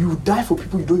you die for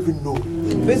people you don't even know.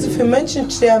 willst du für Menschen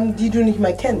sterben, die du nicht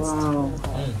mal kennst.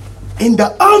 In the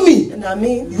army, In der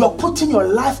Armee you are putting your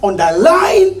life on the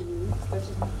line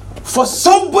for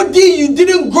somebody you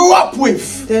didn't grow up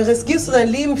with. da riskierst du dein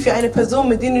Leben für eine Person,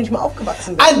 mit der du nicht mal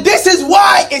aufgewachsen bist. And this is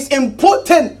why it's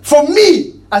important for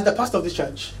me as the pastor of this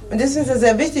church Und deswegen ist es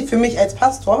sehr wichtig für mich als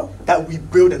Pastor, that we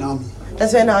build an army.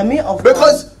 dass wir eine Armee aufbauen.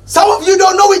 Because some of you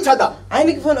don't know each other,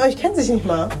 Einige von euch kennen sich nicht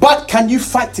mal, but can you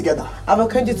fight together? aber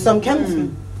könnt ihr zusammen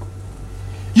kämpfen.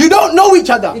 You don't know each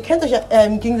other. Ihr kennt euch ja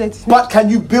gegenseitig nicht. But can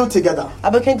you build together?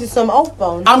 Aber könnt ihr zusammen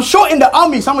aufbauen? I'm sure in the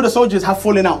army some of the soldiers have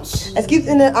fallen out. Es gibt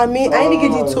in der Armee einige,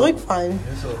 die zurückfallen.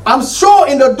 I'm sure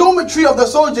in the dormitory of the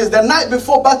soldiers the night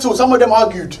before battle some of them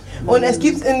argued. Und es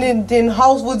gibt in den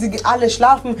Haus, wo sie alle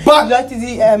schlafen, But- die Leute,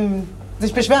 die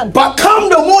sich beschweren. But come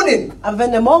the morning, Aber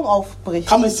wenn der Morgen aufbricht,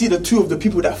 come and see the two of the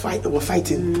people that were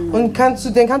fighting. und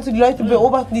dann kannst du die Leute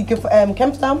beobachten, die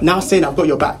gekämpft haben, Now saying I've got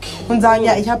your back. und sagen,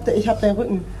 ja, ich hab deinen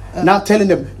Rücken. Now telling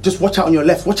them just watch out on your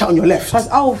left, watch out on your left. Pass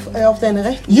auf deine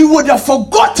Rechten. You would have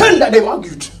forgotten that they've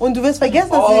argued. Und du wirst vergessen,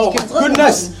 dass sie Oh sich gestritten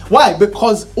goodness. haben. Why?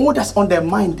 Because all that's on their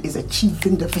mind is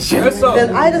achieving the vision.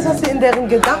 Denn all das, was sie in deren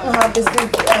Gedanken haben, ist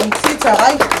dem Ziel zu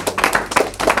erreichen.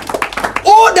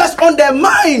 All that's on their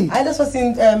mind All das, was sie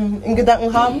in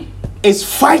Gedanken haben, is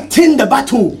fighting the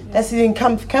battle. dass sie den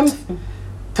Kampf kämpfen.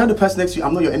 Tell the person next to you,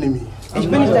 I'm not your enemy. Ich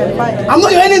bin nicht dein Feind. I'm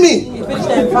not your enemy. Ich bin nicht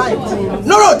dein Feind.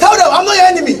 No, tell them I'm not your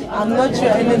enemy. I'm not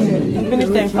your enemy. Ich bin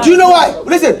nicht dein Feind. Do you know why?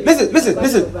 Listen.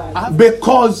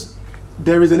 Because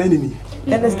there is an enemy.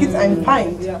 Denn es gibt einen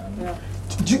Feind.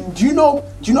 Do you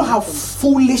know how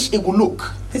foolish it will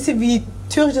look Wisst ihr, wie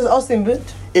töricht das aussehen wird?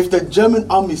 if the German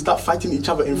army start fighting each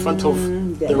other in front of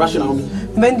the Russian army?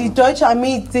 Wenn die deutsche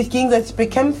Armee sich gegenseitig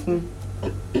bekämpfen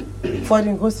vor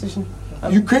den russischen.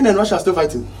 Ukraine and Russia are still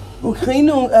fighting.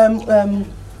 Ukraine und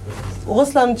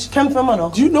Russland kämpfen immer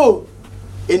noch. Do you know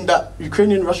in that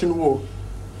Ukrainian-Russian war,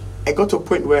 it got to a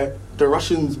point where the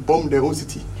Russians bombed their own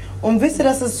city. Und wisst ihr,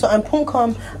 dass es zu einem Punkt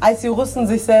kam, als die Russen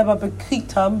sich selber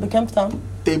bekämpft haben?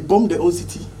 They bombed their own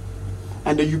city.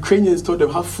 And the Ukrainians told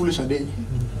them, how foolish are they?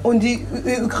 Und die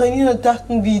Ukrainer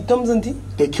dachten, wie dumm sind die?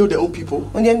 They killed their own people.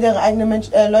 Und die haben ihre eigenen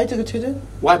Leute getötet.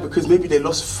 Why? Because maybe they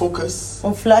lost focus.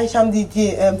 Und vielleicht haben die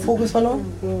Fokus verloren.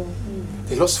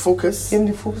 They lost focus. Die haben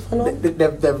den Fokus verloren.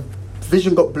 Their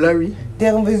vision got blurry.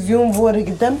 Deren Vision wurde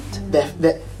gedämmt.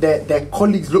 Their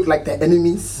colleagues looked like their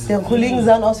enemies. Deren Kollegen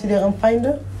sahen aus wie deren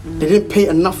Feinde. They didn't pay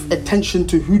enough attention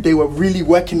to who they were really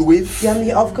working with. Die haben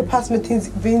nicht aufgepasst, mit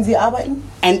wem sie arbeiten.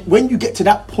 And when you get to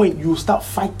that point, you start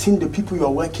fighting the people you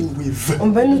are working with.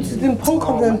 Und wenn du zu dem Punkt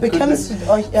kommst, dann bekämpft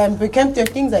ihr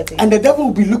euch gegenseitig. And the devil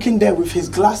will be looking there with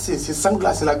his glasses, his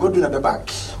sunglasses, like Godwin at the back.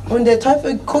 Und der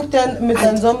Teufel guckt dann mit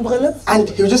seiner Sonnenbrille. And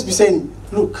he'll just be saying,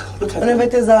 look at Und dann them.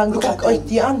 wird er sagen, Look at guckt euch them.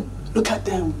 die an. Look at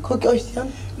them. Guckt euch die an.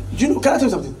 Do you know, can I tell you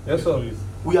something? Yes, sir.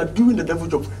 We are doing the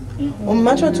devil's job for him. Und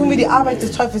manchmal tun wir die Arbeit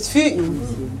des Teufels für ihn.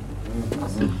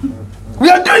 We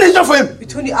are doing his job for him. Wir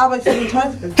tun die Arbeit für den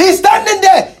Teufel. He's standing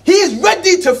there. He is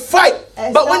ready to fight.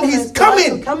 But when he's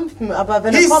coming, Kämpfen, aber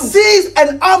wenn he er kommt sees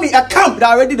an army, a camp that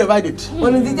are already divided.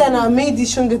 und dann sieht er eine Armee, die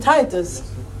schon geteilt ist.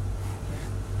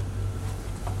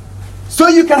 So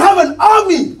you can have an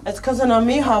army. Also kannst du eine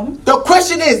Armee haben. The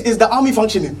question is the army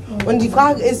functioning? Und die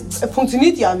Frage ist,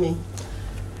 funktioniert die Armee?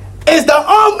 Is the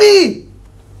army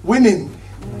winning?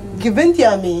 Gewinnt die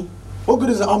Armee? What good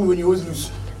is the army when you always lose?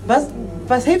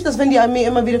 Was hilft das, wenn die Armee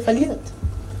immer wieder verliert?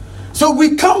 So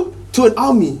we come to an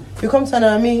army. Wir kommen zu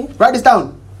einer Armee, Write this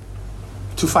down.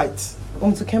 To fight.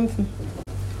 um zu kämpfen.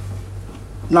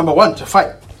 Number 1, to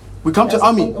fight. We come to an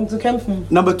army. Um zu kämpfen,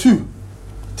 Number 2,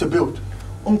 to build.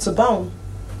 um zu bauen.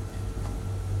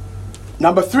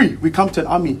 Number 3, we come to an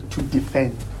army to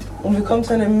defend. Und wir kommen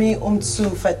zu einer Armee, um zu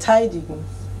verteidigen.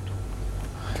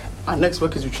 Our next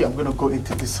workers retreat, I'm going to go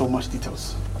into this so much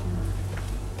details.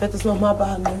 Ich werde das nochmal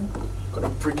behandeln. I'm going to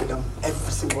break it down.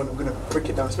 Every single one, I'm going to break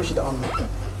it down, especially the army.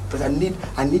 Because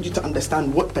I need you to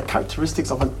understand what the characteristics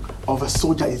of a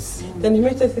soldier is. Denn ich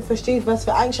möchte, dass ihr versteht, was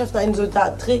für Eigenschaften ein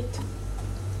Soldat trägt.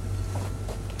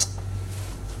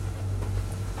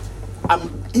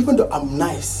 Even though I'm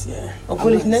nice, yeah.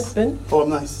 Obwohl I'm ich nice. nett bin. Oh, I'm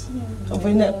nice.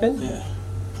 Obwohl ich nett bin. Yeah,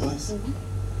 I'm nice.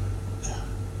 Yeah.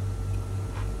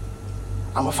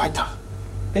 I'm a fighter.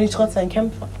 Bin ich trotzdem ein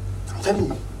Kämpfer. I'm telling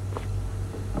you.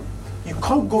 You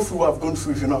can't go through what I've gone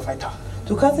through if you're not a fighter.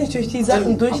 Du kannst nicht durch die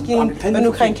Sachen durchgehen, wenn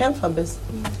du kein Kämpfer bist.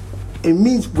 It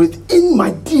means within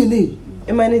my DNA,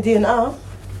 In meiner DNA,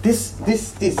 this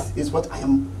is what I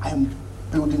am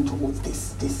building towards.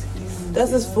 This.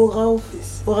 das ist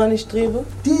woran ich strebe.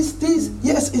 This,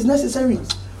 yes, is necessary,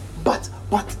 but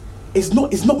it's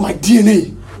not my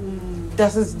DNA.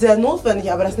 Das ist sehr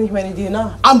notwendig, aber das ist nicht meine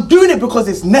DNA. I'm doing it because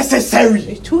it's necessary.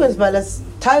 Ich tue es, weil es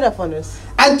Teil davon ist.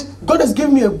 And God has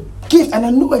given me a gift, and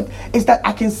I know it is that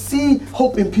I can see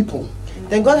hope in people.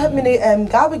 Denn Gott hat mir eine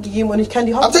Gabe gegeben und ich kann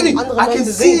die I'm Hoffnung telling in you, andere I can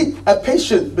Leute sehen. see a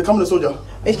patient becoming a soldier.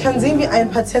 Ich kann sehen, wie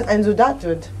ein Patient ein Soldat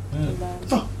wird.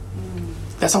 No.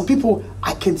 There's some people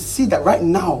I can see that right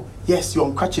now. Yes, you're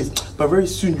on crutches, but very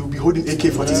soon you'll be holding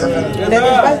AK-47. Denn ich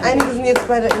weiß, einige sind jetzt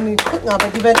in den Krücken, aber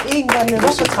die werden irgendwann eine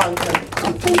Waffe tragen können.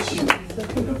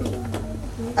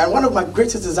 And one of my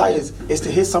greatest desires is to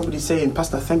hear somebody saying,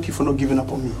 Pastor, thank you for not giving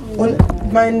up on me. Und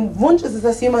mein Wunsch ist es,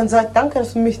 dass jemand sagt, danke,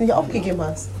 dass du mich nicht aufgegeben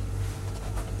hast.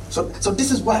 So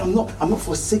this is why I'm not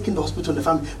forsaking the hospital and the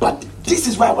family, but this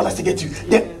is why I want us to get to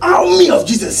the army of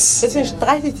Jesus. Deswegen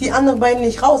streite ich die anderen beiden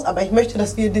nicht raus, aber ich möchte,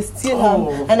 dass wir das Ziel haben,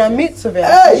 eine Armee zu werden,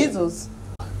 Hey! Jesus.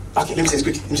 Okay, let me say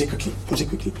this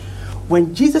quickly.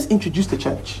 When Jesus introduced the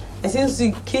church Als Jesus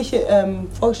die Kirche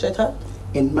vorgestellt hat,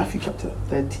 in Matthew chapter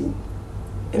 13,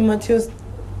 in Matthäus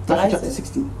Matthew chapter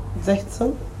 13,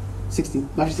 16, 16,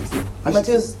 Matthew 16,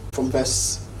 Matthäus from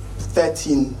verse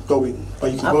 13 going, or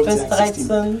you can ab go to Vers like 16.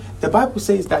 13. The Bible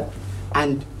says that,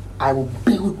 and I will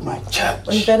build my Und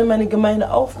ich church, werde meine Gemeinde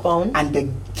aufbauen and the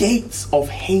gates of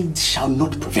Hades shall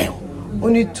not prevail.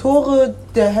 und die Tore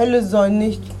der Hölle sollen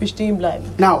nicht bestehen bleiben.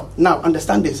 Now,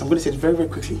 understand this. I'm going to say it very, very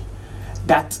quickly.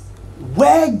 That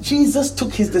where Jesus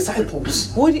took his disciples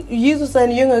Wo Jesus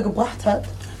seine Jünger gebracht hat,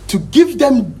 to give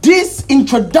them this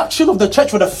introduction of the church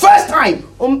for the first time,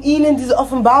 ihnen diese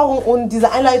Offenbarung und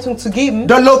diese Einleitung zu geben,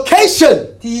 the location,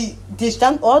 die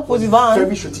Standort, wo sie waren,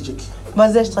 very strategic. war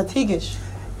sehr strategisch.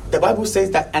 The Bible says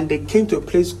that, and they came to a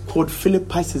place called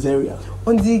Philippi, Caesarea.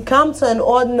 Und sie kamen zu einem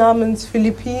Ort namens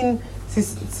Philippinen,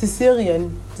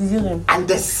 Caesarien. And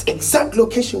this exact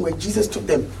location where Jesus took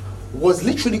them was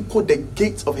literally called the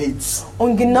gates of Hades.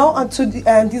 Und genau zu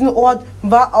diesem Ort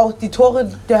war auch die Tore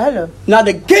der Hölle. Now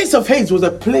the gates of Hades was a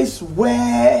place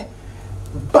where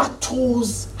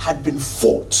battles had been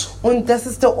fought. Und das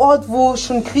ist der Ort, wo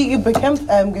schon Kriege gekämpft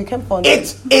worden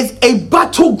It is a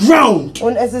battleground.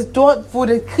 Und es ist dort, wo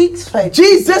der Kriegsfeld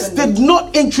Jesus did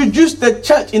not introduce the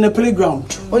church in a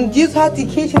playground. Und Jesus hat die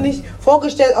Kirche nicht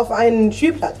vorgestellt auf einen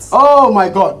Spielplatz. Oh my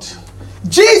God.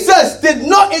 Jesus did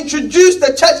not introduce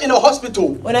the church in a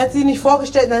hospital. Und er hat sie nicht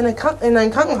vorgestellt in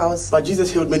ein Krankenhaus. But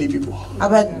Jesus healed many people.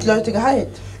 Aber er hat Leute geheilt.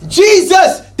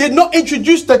 Jesus did not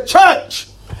introduce the church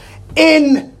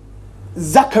in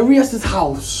Zacharias'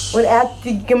 house. Und er hat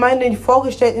die Gemeinde nicht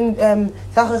vorgestellt in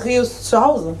Zacharias zu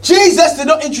Hause. Jesus did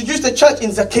not introduce the church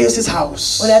in Zacchaeus'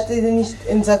 house. Und er hat sie nicht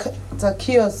in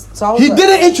Zacchaeus zu Hause. He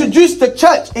didn't introduce the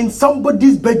church in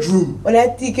somebody's bedroom. Und er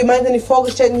hat die Gemeinde nicht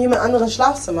vorgestellt in jemand anderes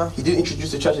Schlafzimmer. He didn't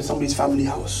introduce the church in somebody's family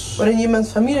house. Oder in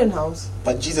jemands Familienhaus.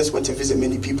 But Jesus went to visit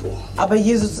many people. Aber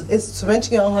Jesus ist zu Menschen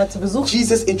gegangen und hat sie besucht.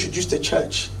 Jesus introduced the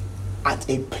church at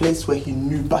a place where he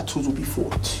knew battles would be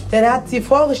fought. Denn er hat sie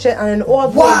vorgestellt an einen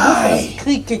Ort, wo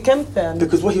Krieg gekämpft werden.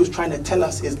 Because what he was trying to tell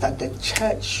us is that the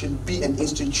church should be an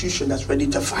institution that's ready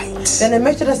to fight. Denn er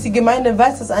möchte, dass die Gemeinde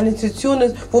weiß, dass es eine Institution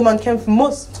ist, wo man kämpfen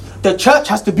muss. The church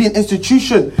has to be an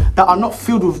institution that are not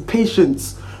filled with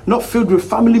patience, not filled with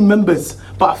family members,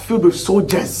 but are filled with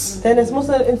soldiers. Denn es muss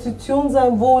eine Institution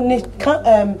sein, wo nicht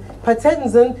Patienten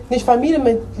sind, nicht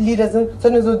Familienmitglieder sind,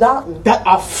 sondern Soldaten. That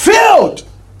are filled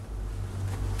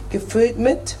Gefüllt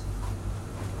mit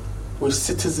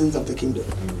citizens of the kingdom.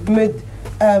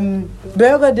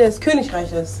 Bürger des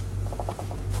Königreiches.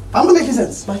 Am I making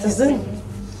sense? Macht das Sinn?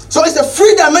 So it's a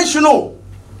three-dimensional.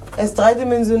 Es ist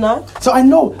dreidimensional. So I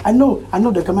know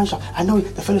the commercial, I know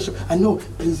the fellowship, I know,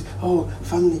 please,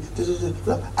 family,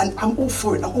 and I'm all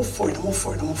for it, I'm all for it.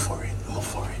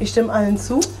 Ich stimme allen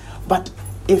zu. But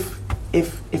if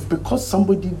because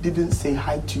somebody didn't say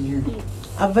hi to you,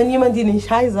 Aber wenn jemand dir nicht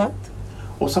Hi sagt,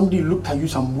 or somebody looked at you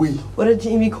some way, oder dich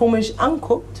irgendwie komisch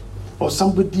anguckt, or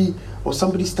somebody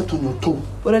stepped on your toe,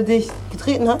 oder dich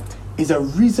getreten hat, is a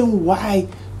reason why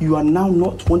you are now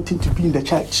not wanting to be in the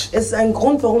church. ist ein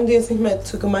Grund, warum du jetzt nicht mehr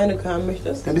zur Gemeinde gehören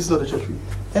möchtest. Then this is not the church for you.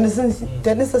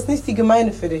 Dann ist das nicht die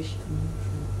Gemeinde für dich.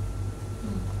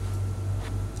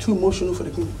 Too emotional for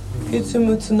the kingdom. Viel zu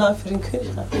emotional für den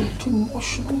Königreich. Too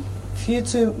emotional. Viel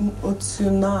zu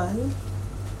emotional.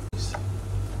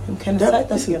 Wir haben keine Zeit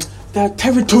dafür. There are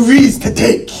territories to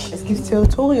take. Es gibt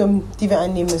Territorium, die wir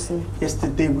einnehmen müssen.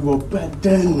 Yesterday we were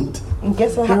burdened. Und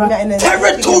gestern There hatten wir are eine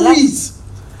territories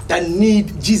that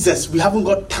need Jesus. We haven't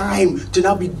got time to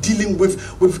now be dealing with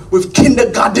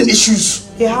kindergarten issues.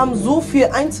 Wir haben so viel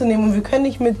einzunehmen und wir können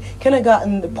nicht mit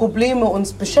Kindergartenprobleme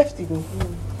uns beschäftigen.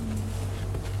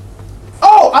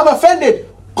 Oh, I'm offended.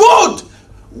 Good.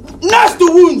 Nurse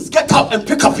the wounds. Get up and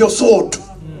pick up your sword.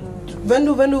 Wenn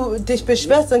du dich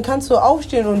beschwerst, dann kannst du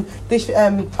aufstehen und dich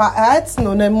verärzten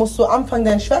und dann musst du anfangen,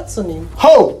 dein Schwert zu nehmen.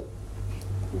 Ho!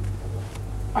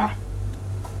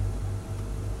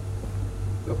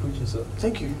 You're preaching, sir.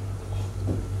 Thank you.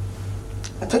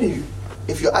 I'm telling you,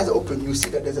 if your eyes are open, you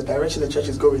see that there's a direction the church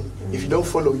is going. If you don't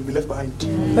follow, you'll be left behind.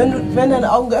 Wenn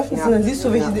deine Augen geöffnet sind, dann siehst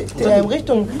du, welche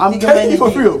Richtung I'm die telling you Gemeinde for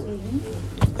geht. real.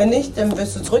 Wenn nicht, dann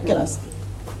wirst du zurückgelassen.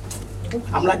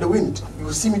 I'm like the wind. You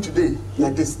will see me today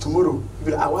like this. Tomorrow, you'll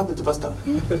be like, what happened to Pastor?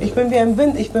 Ich bin wie ein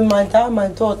Wind, ich bin mal da,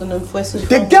 mal dort und dann weißt du.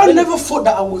 The girl never thought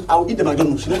that I would eat the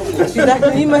McDonald's. She never thought. Sie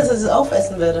dachte niemals, dass ich es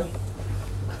aufessen werde.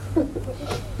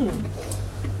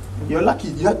 You're lucky.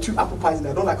 You had 2 apple pies and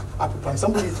I don't like apple pie.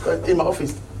 Somebody in my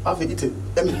office, have to eat it.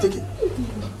 Let me take it.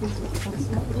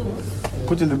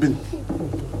 Put it in the bin.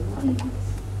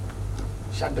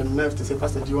 She had the nerve to say,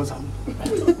 Pastor, do you want some?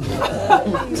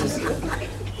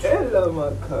 Hello,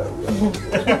 my car.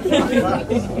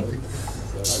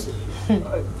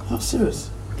 No, serious.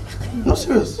 No,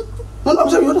 serious. No, I'm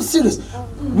sorry, you're not serious.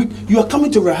 You are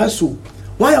coming to rehearsal.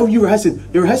 Why are you rehearsing?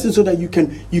 You're rehearsing so that you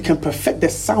can perfect the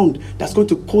sound that's going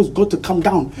to cause God to come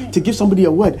down, to give somebody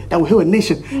a word that will heal a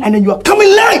nation. And then you are coming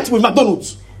late with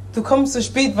McDonald's. Du kommst zu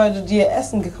spät, weil du dir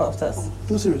Essen gekauft hast.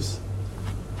 No, serious.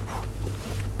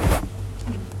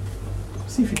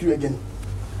 See if you do it again.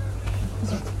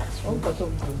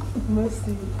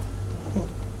 Mercy.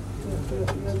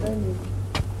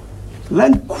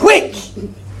 Learn quick.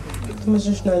 Du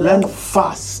musst schnell Learn lernen.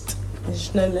 fast.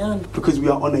 Schnell lernen. Because we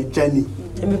are on a journey.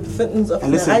 Ja, wir befinden uns auf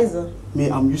And einer Reise. me,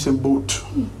 I'm using boat.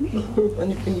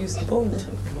 Und ich bin Usain Bolt.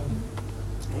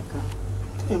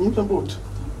 Yeah, I'm using boat.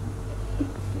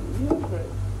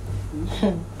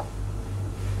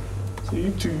 So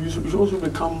you too, you should also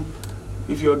become,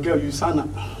 if you're a girl, you sign up.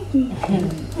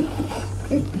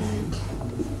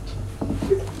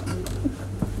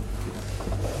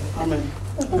 Amen.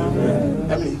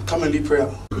 Amen. Emily, come and lead prayer.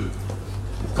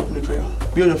 Come and lead prayer.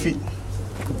 Be on your feet.